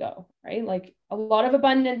meant to go, right? Like a lot of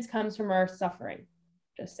abundance comes from our suffering,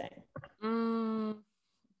 just saying.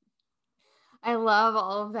 I love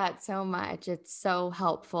all of that so much. It's so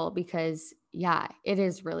helpful because, yeah, it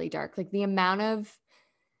is really dark. Like the amount of,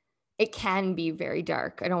 it can be very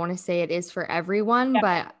dark. I don't want to say it is for everyone, Yeah.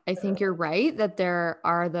 but I think you're right that there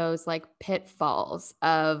are those like pitfalls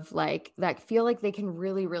of like that feel like they can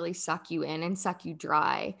really, really suck you in and suck you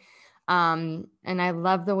dry. And I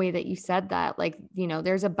love the way that you said that. Like, you know,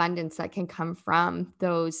 there's abundance that can come from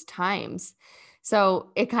those times. So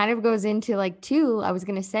it kind of goes into like, too, I was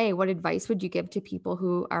going to say, what advice would you give to people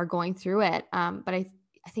who are going through it? But I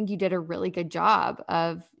think you did a really good job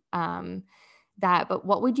of that. But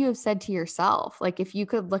what would you have said to yourself? Like, if you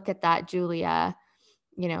could look at that, Julia,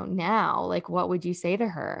 you know, now, like, what would you say to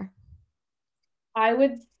her? I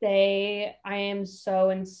would say I am so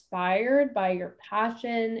inspired by your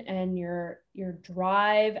passion and your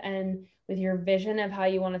drive and with your vision of how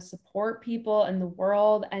you want to support people in the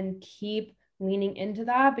world, and keep leaning into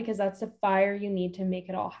that, because that's the fire you need to make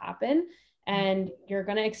it all happen. And you're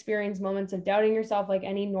going to experience moments of doubting yourself like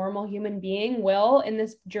any normal human being will in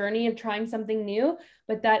this journey of trying something new,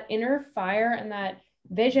 but that inner fire and that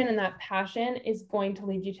vision and that passion is going to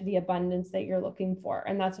lead you to the abundance that you're looking for.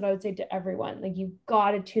 And that's what I would say to everyone. Like, you've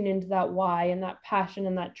got to tune into that why and that passion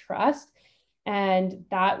and that trust. And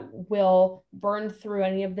that will burn through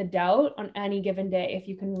any of the doubt on any given day if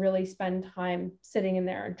you can really spend time sitting in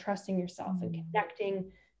there and trusting yourself and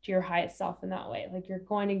connecting to your highest self in that way. Like, you're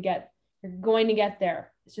going to get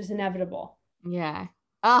there. It's just inevitable. Yeah.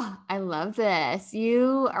 Oh, I love this.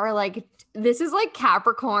 You are like, this is like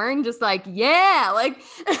Capricorn, just like, yeah, like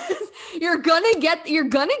you're gonna get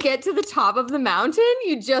to the top of the mountain.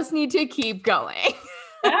 You just need to keep going.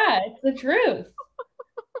 Yeah, it's the truth.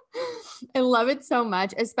 I love it so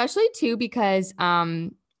much, especially too, because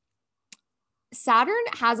Saturn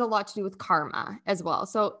has a lot to do with karma as well.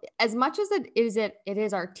 So as much as it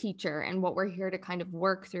is our teacher and what we're here to kind of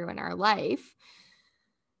work through in our life,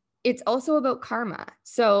 it's also about karma.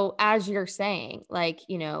 So as you're saying, like,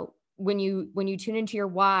 you know, when you tune into your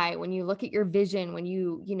why, when you look at your vision, when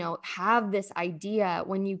you know, have this idea,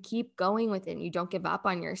 when you keep going with it and you don't give up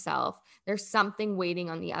on yourself, there's something waiting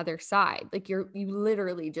on the other side. Like you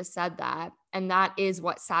literally just said that. And that is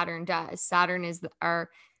what Saturn does. Saturn is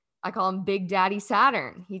I call him Big Daddy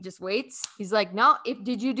Saturn. He just waits. He's like, no,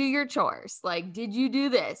 did you do your chores? Like, did you do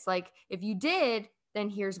this? Like, if you did, then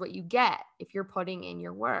here's what you get if you're putting in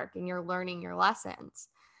your work and you're learning your lessons.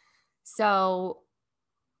 So,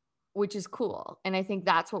 which is cool. And I think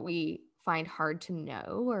that's what we find hard to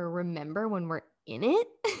know or remember when we're in it.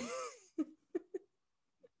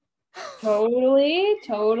 Totally.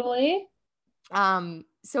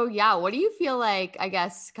 So yeah, what do you feel like, I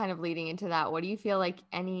guess, kind of leading into that, what do you feel like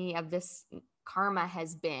any of this karma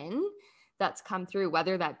has been that's come through,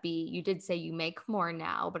 whether that be, you did say you make more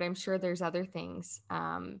now, but I'm sure there's other things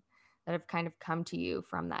that have kind of come to you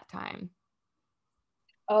from that time.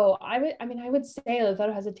 Oh, I would say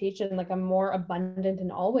without hesitation, like I'm more abundant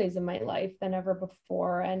in all ways in my life than ever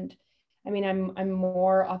before. And I mean, I'm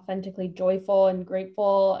more authentically joyful and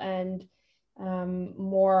grateful, and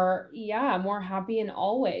more happy in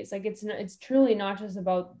all ways. Like it's truly not just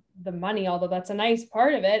about the money, although that's a nice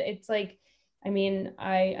part of it. It's like, I mean,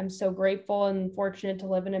 I'm so grateful and fortunate to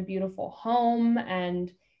live in a beautiful home,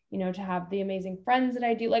 and to have the amazing friends that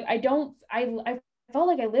I do. Like I felt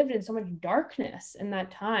like I lived in so much darkness in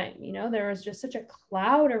that time. There was just such a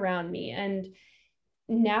cloud around me. And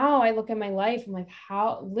now I look at my life, I'm like,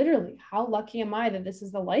 how lucky am I that this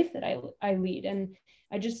is the life that I lead? And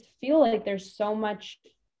I just feel like there's so much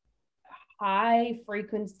high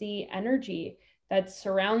frequency energy that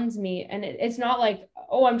surrounds me. And it's not like,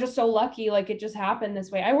 oh, I'm just so lucky, like it just happened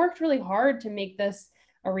this way. I worked really hard to make this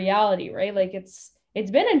a reality, right? Like it's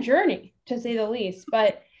been a journey, to say the least,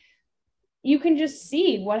 but you can just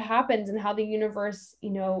see what happens and how the universe,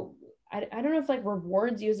 I don't know if like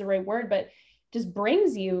rewards you is the right word, but just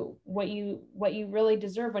brings you what you really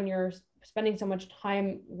deserve when you're spending so much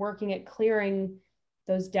time working at clearing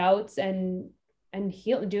those doubts and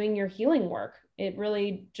doing your healing work. It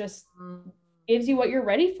really just gives you what you're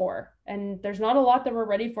ready for. And there's not a lot that we're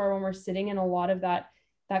ready for when we're sitting in a lot of that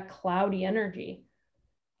cloudy energy.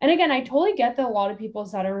 And again, I totally get that a lot of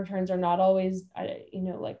people's Saturn returns are not always,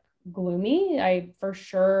 like gloomy. I for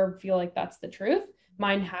sure feel like that's the truth.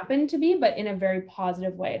 Mine happened to be, but in a very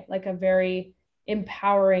positive way, like a very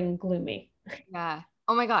empowering gloomy. Yeah.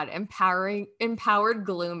 Oh my God. Empowered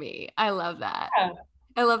gloomy. I love that. Yeah.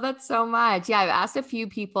 I love that so much. Yeah, I've asked a few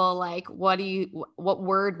people like, what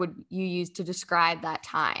word would you use to describe that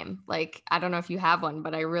time? Like, I don't know if you have one,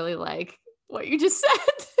 but I really like what you just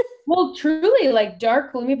said. Well, truly, like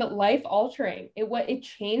dark, gloomy, but life altering. It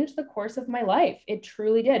changed the course of my life. It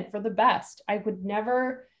truly did for the best. I would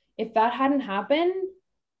never, if that hadn't happened,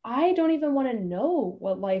 I don't even want to know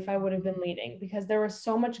what life I would have been leading because there was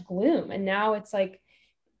so much gloom. And now it's like,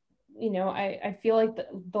 I feel like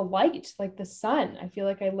the light, like the sun. I feel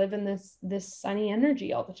like I live in this sunny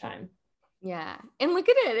energy all the time. Yeah. And look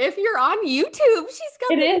at it. If you're on YouTube, she's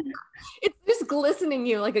got It is. it's just glistening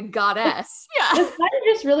you like a goddess. The Yeah. sun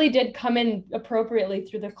just really did come in appropriately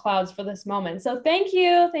through the clouds for this moment. So thank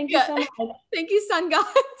you. Thank you Yeah. so much. Thank you, sun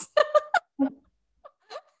gods.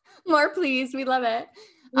 More, please. We love it.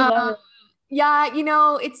 We love it. Yeah,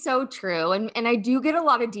 it's so true. And I do get a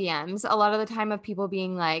lot of DMs a lot of the time of people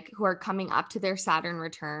being like, who are coming up to their Saturn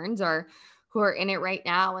returns or who are in it right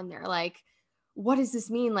now. And they're like, what does this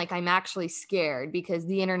mean? Like, I'm actually scared because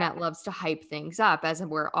the internet loves to hype things up, as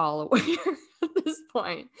we're all aware at this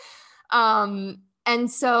point. And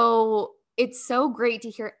so it's so great to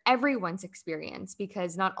hear everyone's experience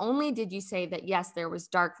because not only did you say that, yes, there was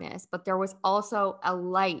darkness, but there was also a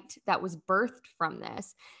light that was birthed from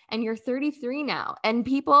this. And you're 33 now. And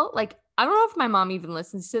people like, I don't know if my mom even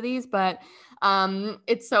listens to these, but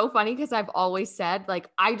it's so funny because I've always said, like,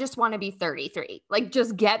 I just want to be 33. Like,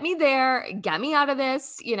 just get me there, get me out of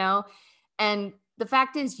this, And the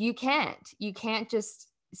fact is, you can't just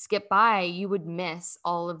skip by. You would miss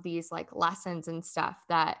all of these like lessons and stuff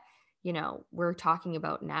that we're talking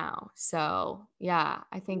about now. So yeah,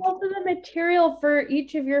 I think Also the material for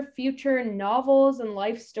each of your future novels and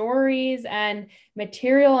life stories and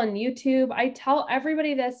material on YouTube. I tell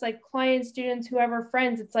everybody this, like clients, students, whoever,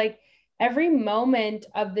 friends, it's like every moment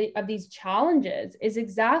of these challenges is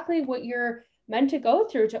exactly what you're meant to go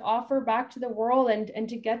through to offer back to the world and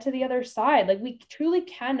to get to the other side. Like we truly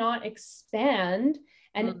cannot expand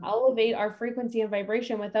and elevate our frequency and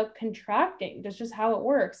vibration without contracting. That's just how it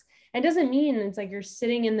works. It doesn't mean it's like you're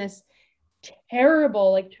sitting in this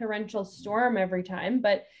terrible like torrential storm every time,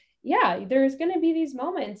 but yeah, there's going to be these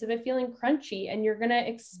moments of it feeling crunchy and you're going to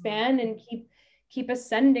expand and keep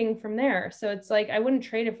ascending from there. So it's like I wouldn't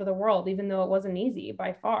trade it for the world, even though it wasn't easy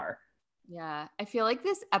by far. Yeah, I feel like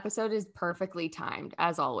this episode is perfectly timed,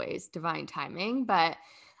 as always, divine timing, but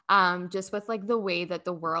just with like the way that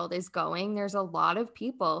the world is going, there's a lot of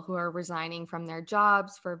people who are resigning from their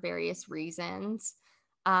jobs for various reasons.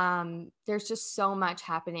 There's just so much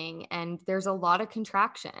happening and there's a lot of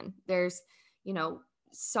contraction. There's,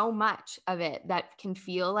 so much of it that can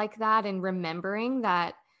feel like that, and remembering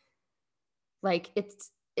that like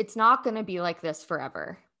it's not going to be like this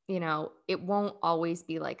forever. It won't always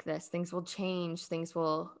be like this. Things will change. Things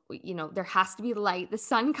will, there has to be light. The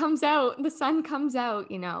sun comes out,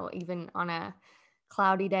 even on a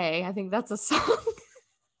cloudy day. I think that's a song.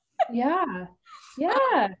 Yeah.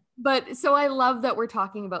 Yeah. But so I love that we're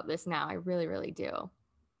talking about this now. I really, really do.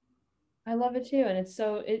 I love it too. And it's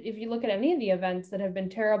so, if you look at any of the events that have been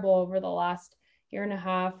terrible over the last year and a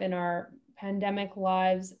half in our pandemic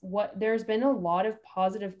lives, there's been a lot of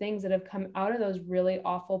positive things that have come out of those really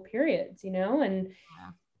awful periods, and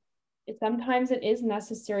sometimes it is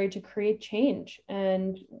necessary to create change.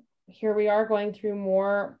 And here we are going through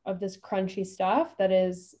more of this crunchy stuff that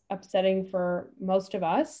is upsetting for most of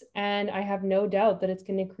us. And I have no doubt that it's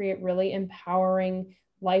going to create really empowering,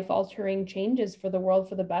 life altering changes for the world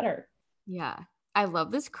for the better. Yeah. I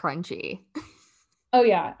love this crunchy. Oh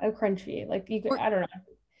yeah. A crunchy. Like I don't know.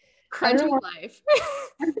 Crunchy life.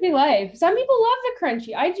 Crunchy life. Some people love the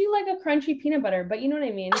crunchy. I do like a crunchy peanut butter, but you know what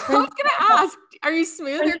I mean? I was going to ask, are you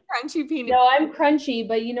smooth or crunchy peanut? No, I'm crunchy,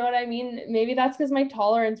 but you know what I mean? Maybe that's because my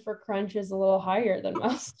tolerance for crunch is a little higher than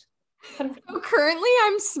most. So currently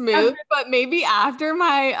I'm smooth, but maybe after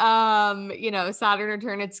my, Saturn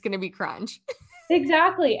return, it's going to be crunch.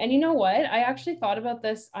 Exactly. And you know what? I actually thought about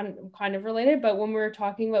this, I'm kind of related, but when we were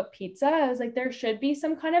talking about pizza, I was like, there should be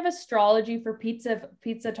some kind of astrology for pizza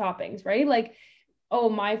toppings, right? Like, oh,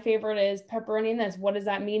 my favorite is pepperoni and this. What does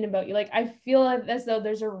that mean about you? Like, I feel like as though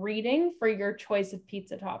there's a reading for your choice of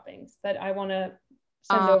pizza toppings that I want to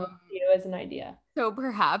send over to you as an idea. So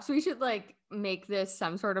perhaps we should like make this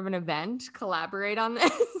some sort of an event, collaborate on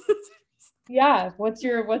this. Yeah. What's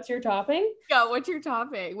your topping? Yeah. What's your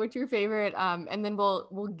topping? What's your favorite? And then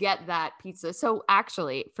we'll get that pizza. So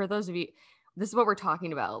actually, for those of you, this is what we're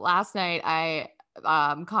talking about. Last night, I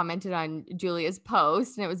commented on Julia's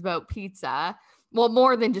post and it was about pizza. Well,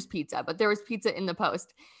 more than just pizza, but there was pizza in the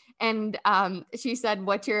post. And she said,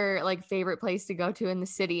 what's your like favorite place to go to in the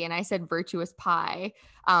city? And I said Virtuous Pie,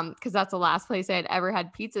 because that's the last place I had ever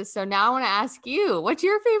had pizza. So now I want to ask you, what's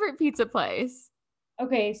your favorite pizza place?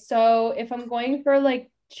 Okay, so if I'm going for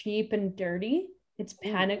like cheap and dirty, it's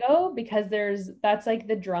Panago because that's like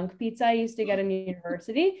the drunk pizza I used to get in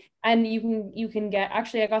university. And you can get,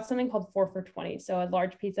 actually I got something called 4 for $20. So a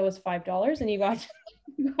large pizza was $5 and you got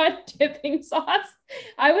dipping sauce.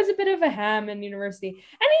 I was a bit of a ham in university.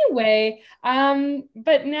 Anyway,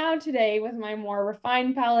 but now today with my more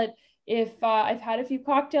refined palate, if I've had a few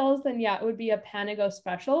cocktails, then yeah, it would be a Panago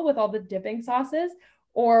special with all the dipping sauces.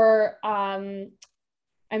 Or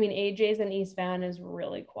I mean, AJ's and East Van is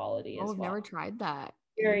really quality Oh, as I've well. never tried that.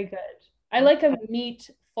 Very good. I like a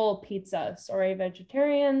meat-full pizza. Sorry,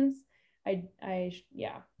 vegetarians.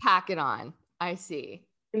 Yeah. Pack it on. I see.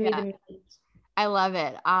 Give me Yeah, the meat. I love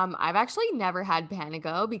it. I've actually never had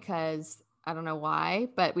Panago because I don't know why,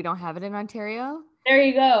 but we don't have it in Ontario. There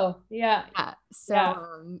you go. Yeah. Yeah. So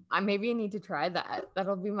Yeah. maybe I need to try that.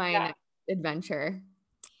 That'll be my Yeah. next adventure.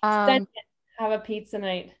 Send it. Have a pizza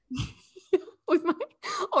night. With my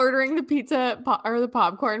ordering the pizza or the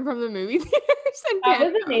popcorn from the movie theaters and That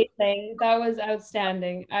was Panago. amazing. That was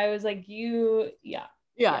outstanding. I was like, Yeah,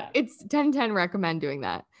 it's 10/10 recommend doing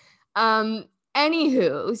that.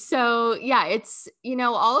 Anywho, so yeah, it's,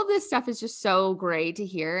 all of this stuff is just so great to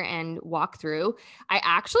hear and walk through. I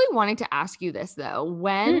actually wanted to ask you this though.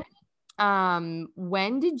 When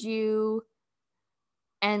did you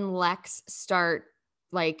and Lex start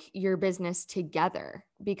like your business together?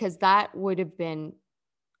 Because that would have been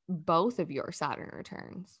both of your Saturn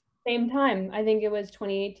returns. Same time. I think it was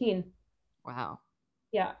 2018. Wow.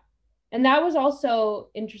 Yeah. And that was also,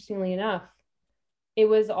 interestingly enough, it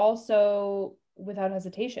was also without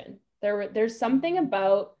hesitation. There's something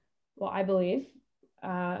about, well, I believe,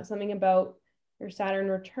 something about your Saturn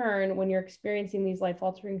return when you're experiencing these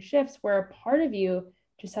life-altering shifts where a part of you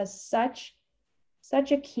just has such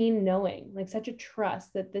a keen knowing, like such a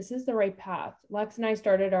trust that this is the right path. Lex and I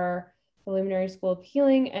started our preliminary school of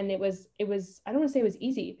healing, and it was I don't want to say it was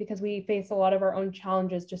easy because we faced a lot of our own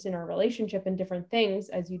challenges just in our relationship and different things,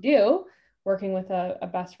 as you do working with a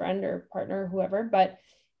best friend or partner or whoever. But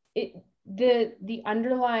the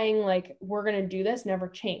underlying, like, we're going to do this never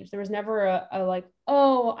changed. There was never a like,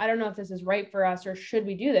 oh, I don't know if this is right for us or should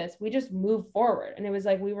we do this. We just moved forward, and it was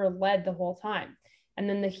like we were led the whole time. And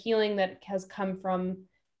then the healing that has come from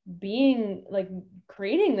being like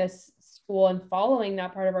creating this school and following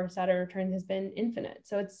that part of our Saturn return has been infinite.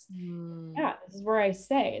 So it's yeah, this is where I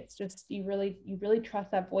say it's just you really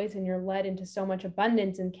trust that voice, and you're led into so much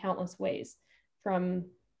abundance in countless ways from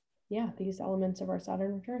these elements of our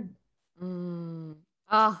Saturn return.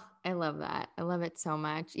 Oh, I love that. I love it so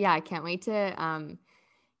much. Yeah, I can't wait to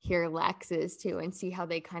hear Lex's too and see how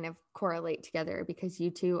they kind of correlate together, because you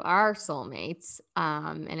two are soulmates.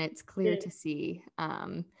 And it's clear to see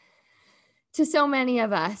to so many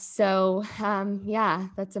of us. So yeah,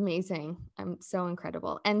 that's amazing. So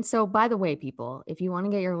incredible. And so, by the way, people, if you want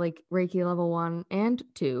to get your like Reiki level 1 and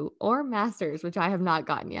 2 or masters, which I have not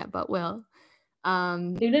gotten yet, but will,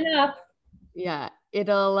 soon enough. Yeah,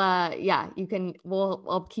 it'll you can,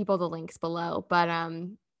 I'll keep all the links below, but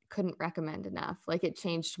couldn't recommend enough. Like, it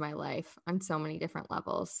changed my life on so many different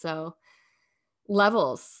levels. So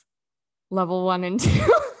levels, level 1 and 2.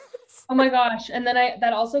 Oh my gosh. And then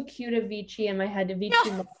that also cued Avicii in my head,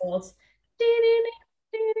 Avicii levels.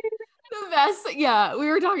 The best. Yeah, we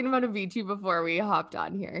were talking about Avicii before we hopped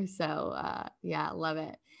on here. So yeah, love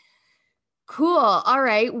it. Cool. All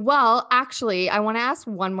right. Well, actually, I want to ask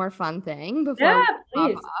one more fun thing before we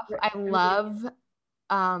please. hop off. I love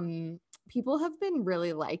people have been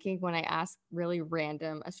really liking when I ask really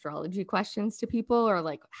random astrology questions to people, or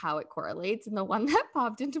like how it correlates. And the one that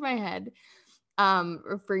popped into my head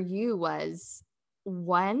for you was,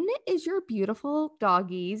 when is your beautiful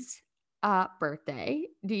doggy's birthday?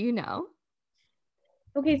 Do you know?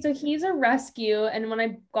 Okay, so he's a rescue, and when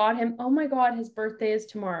I got him, oh my God, his birthday is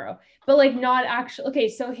tomorrow. But like, not actually. Okay,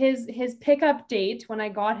 so his pickup date when I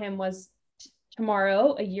got him was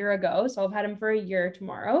tomorrow, a year ago. So I've had him for a year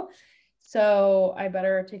tomorrow. So I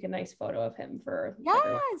better take a nice photo of him for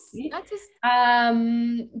Yes. That's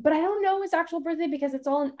but I don't know his actual birthday because it's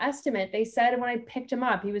all an estimate. They said when I picked him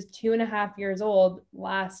up, he was 2.5 years old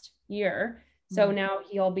last year. So now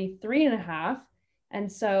he'll be 3.5. And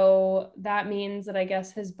so that means that I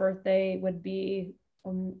guess his birthday would be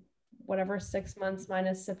whatever 6 months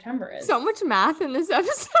minus September is. So much math in this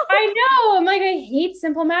episode. I know. I'm like, I hate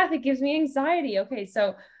simple math. It gives me anxiety. Okay,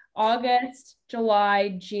 so August,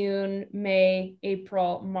 July, June, May,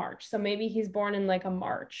 April, March. So maybe he's born in like a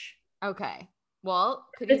March. Okay. Well,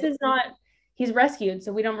 This is not, he's rescued,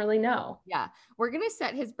 so we don't really know. Yeah. We're going to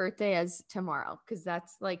set his birthday as tomorrow because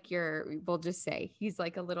that's like we'll just say he's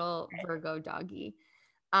like a little Virgo doggy.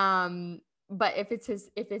 But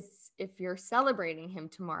if you're celebrating him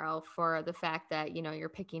tomorrow for the fact that,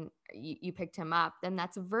 you picked him up, then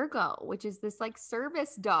that's Virgo, which is this like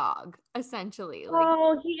service dog, essentially. Like,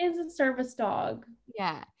 oh, he is a service dog.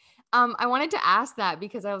 Yeah. I wanted to ask that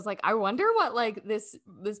because I was like, I wonder what like this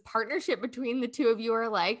partnership between the two of you are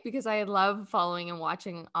like, because I love following and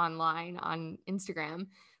watching online on Instagram.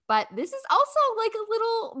 But this is also like a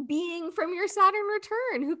little being from your Saturn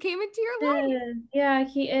return who came into your life. Yeah,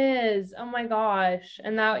 he is. Oh my gosh.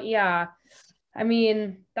 And that, yeah. I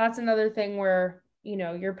mean, that's another thing where,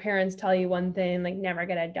 your parents tell you one thing, like never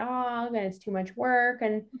get a dog and it's too much work.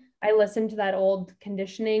 And I listened to that old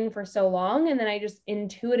conditioning for so long. And then I just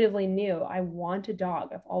intuitively knew I want a dog.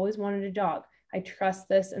 I've always wanted a dog. I trust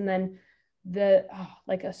this. And then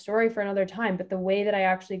like a story for another time, but the way that I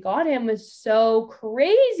actually got him was so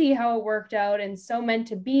crazy how it worked out and so meant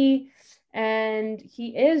to be. And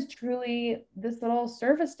he is truly this little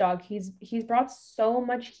service dog. He's brought so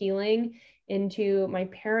much healing into my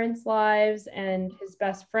parents' lives, and his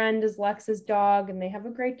best friend is Lex's dog, and they have a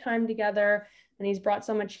great time together. And he's brought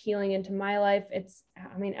so much healing into my life.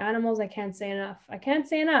 Animals, I can't say enough.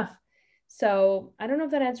 So I don't know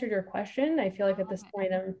if that answered your question. I feel like at this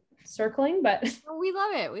point I'm circling, but we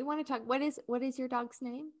love it. We want to talk. What is your dog's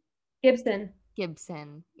name? Gibson.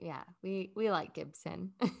 Yeah, we like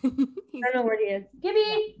Gibson. I don't know where he is. Gibby.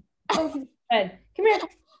 Yeah. Oh, he's dead. Come here.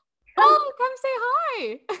 Oh, come say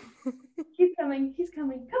hi. He's coming.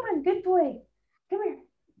 Come on, good boy. Come here.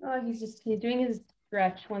 Oh, he's doing his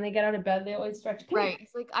stretch. When they get out of bed, they always stretch. Come right. Here. He's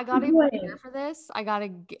like, I gotta be here for this. I gotta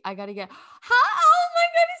get. Hi. Oh my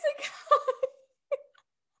God. He's like,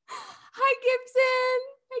 hi, Gibson.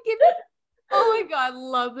 Oh my God,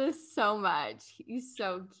 love this so much. He's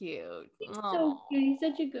so cute. He's so cute. He's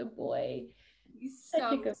such a good boy. He's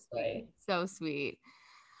such a good boy. So sweet.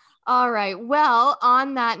 All right. Well,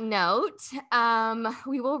 on that note,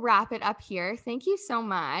 we will wrap it up here. Thank you so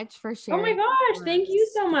much for sharing. Oh my gosh, thank you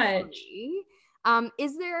so much. I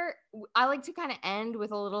like to kind of end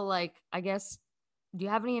with a little, like, I guess, do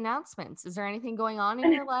you have any announcements? Is there anything going on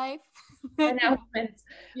in your life? Announcements.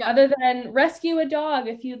 Yeah. Other than rescue a dog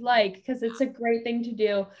if you'd like, because it's a great thing to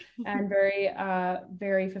do and very,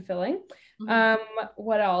 very fulfilling. Mm-hmm.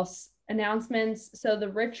 What else? Announcements. So the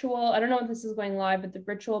ritual, I don't know if this is going live, but the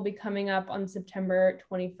ritual will be coming up on September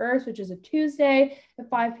 21st, which is a Tuesday at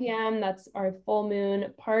 5 p.m. That's our full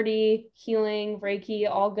moon party, healing, Reiki,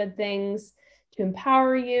 all good things to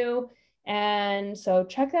empower you. And so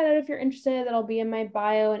check that out if you're interested. That'll be in my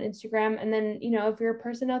bio and Instagram. And then, if you're a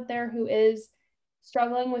person out there who is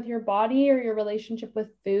struggling with your body or your relationship with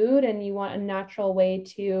food and you want a natural way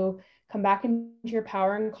to come back into your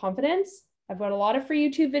power and confidence, I've got a lot of free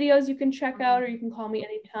YouTube videos you can check out, or you can call me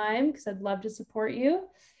anytime because I'd love to support you.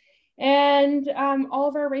 And all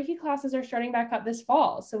of our Reiki classes are starting back up this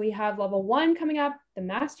fall. So we have level 1 coming up, the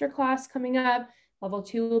master class coming up. Level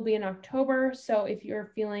 2 will be in October. So if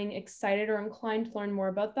you're feeling excited or inclined to learn more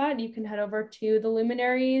about that, you can head over to the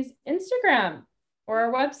Luminaries Instagram or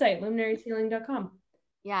our website, luminarieshealing.com.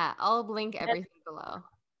 Yeah, I'll link everything below.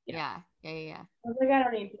 Yeah. I was like, I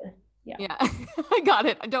don't need to. Yeah. I got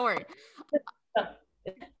it. Don't worry.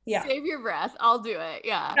 Yeah. Save your breath. I'll do it.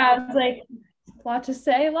 Yeah. I was like, a lot to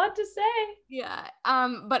say. Yeah.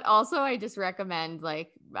 But also I just recommend,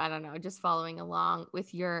 like, I don't know, just following along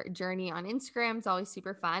with your journey on Instagram. It's always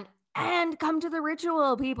super fun. And come to the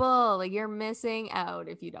ritual, people. Like, you're missing out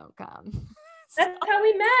if you don't come. That's how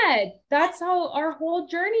we met. That's how our whole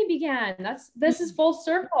journey began. This is full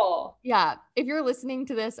circle. Yeah. If you're listening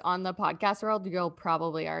to this on the podcast world, you'll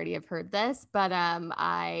probably already have heard this. But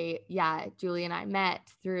Julie and I met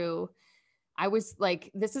through, I was like,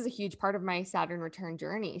 this is a huge part of my Saturn return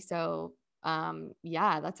journey. So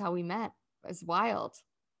that's how we met. It's wild.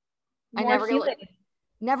 I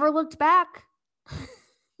never looked back.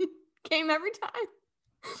 Came every time.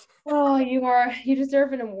 Oh, you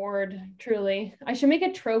deserve an award, truly. I should make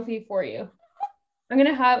a trophy for you. I'm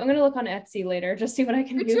gonna look on Etsy later, just see what I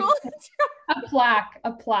can do. A plaque.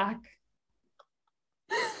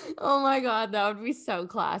 Oh my God, that would be so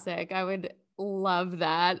classic. I would love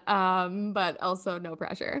that. But also no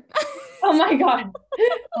pressure. Oh my God.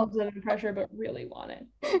 Also no pressure, but really want it.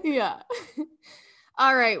 Yeah.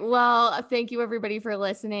 All right. Well, thank you everybody for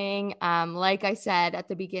listening. Like I said at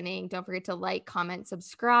the beginning, don't forget to like, comment,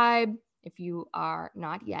 subscribe if you are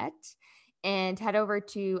not yet, and head over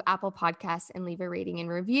to Apple Podcasts and leave a rating and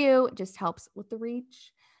review. It just helps with the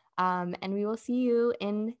reach. And we will see you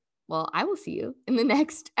in well, I will see you in the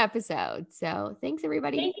next episode. So thanks,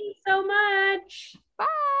 everybody. Thank you so much. Bye.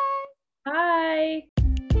 Bye.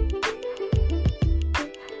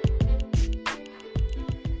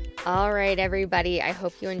 All right, everybody. I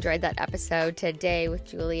hope you enjoyed that episode today with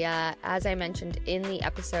Julia. As I mentioned in the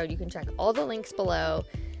episode, you can check all the links below.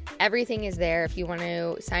 Everything is there. If you want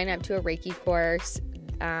to sign up to a Reiki course,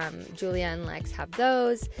 Julia and Lex have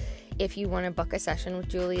those. If you want to book a session with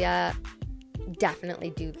Julia,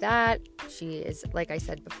 definitely do that. She is, like I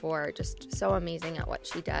said before, just so amazing at what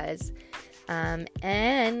she does.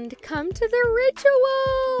 And come to the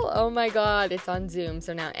ritual. Oh my God, it's on Zoom,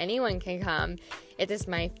 so now anyone can come. It is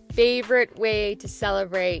my favorite way to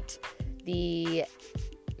celebrate the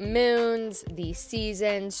moons, the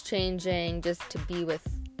seasons changing, just to be with,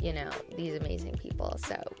 these amazing people.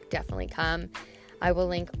 So definitely come. I will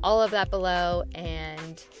link all of that below.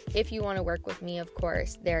 And if you want to work with me, of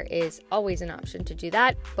course, there is always an option to do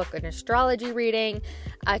that. Book an astrology reading,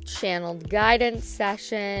 a channeled guidance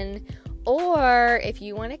session, or if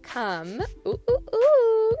you want to come,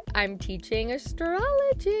 I'm teaching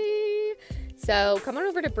astrology. So come on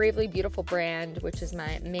over to Bravely Beautiful Brand, which is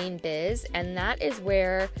my main biz, and that is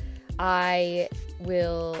where I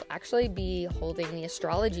will actually be holding the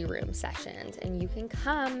astrology room sessions, and you can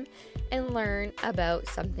come and learn about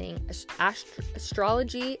something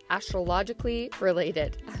astrologically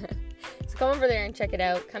related. So come over there and check it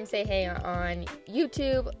out. Come say hey on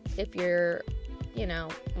YouTube if you're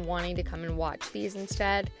wanting to come and watch these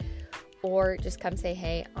instead, or just come say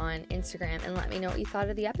hey on Instagram and let me know what you thought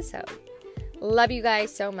of the episode. Love you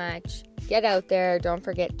guys so much. Get out there. Don't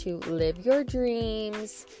forget to live your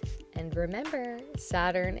dreams. And remember,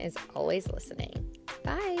 Saturn is always listening.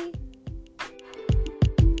 Bye.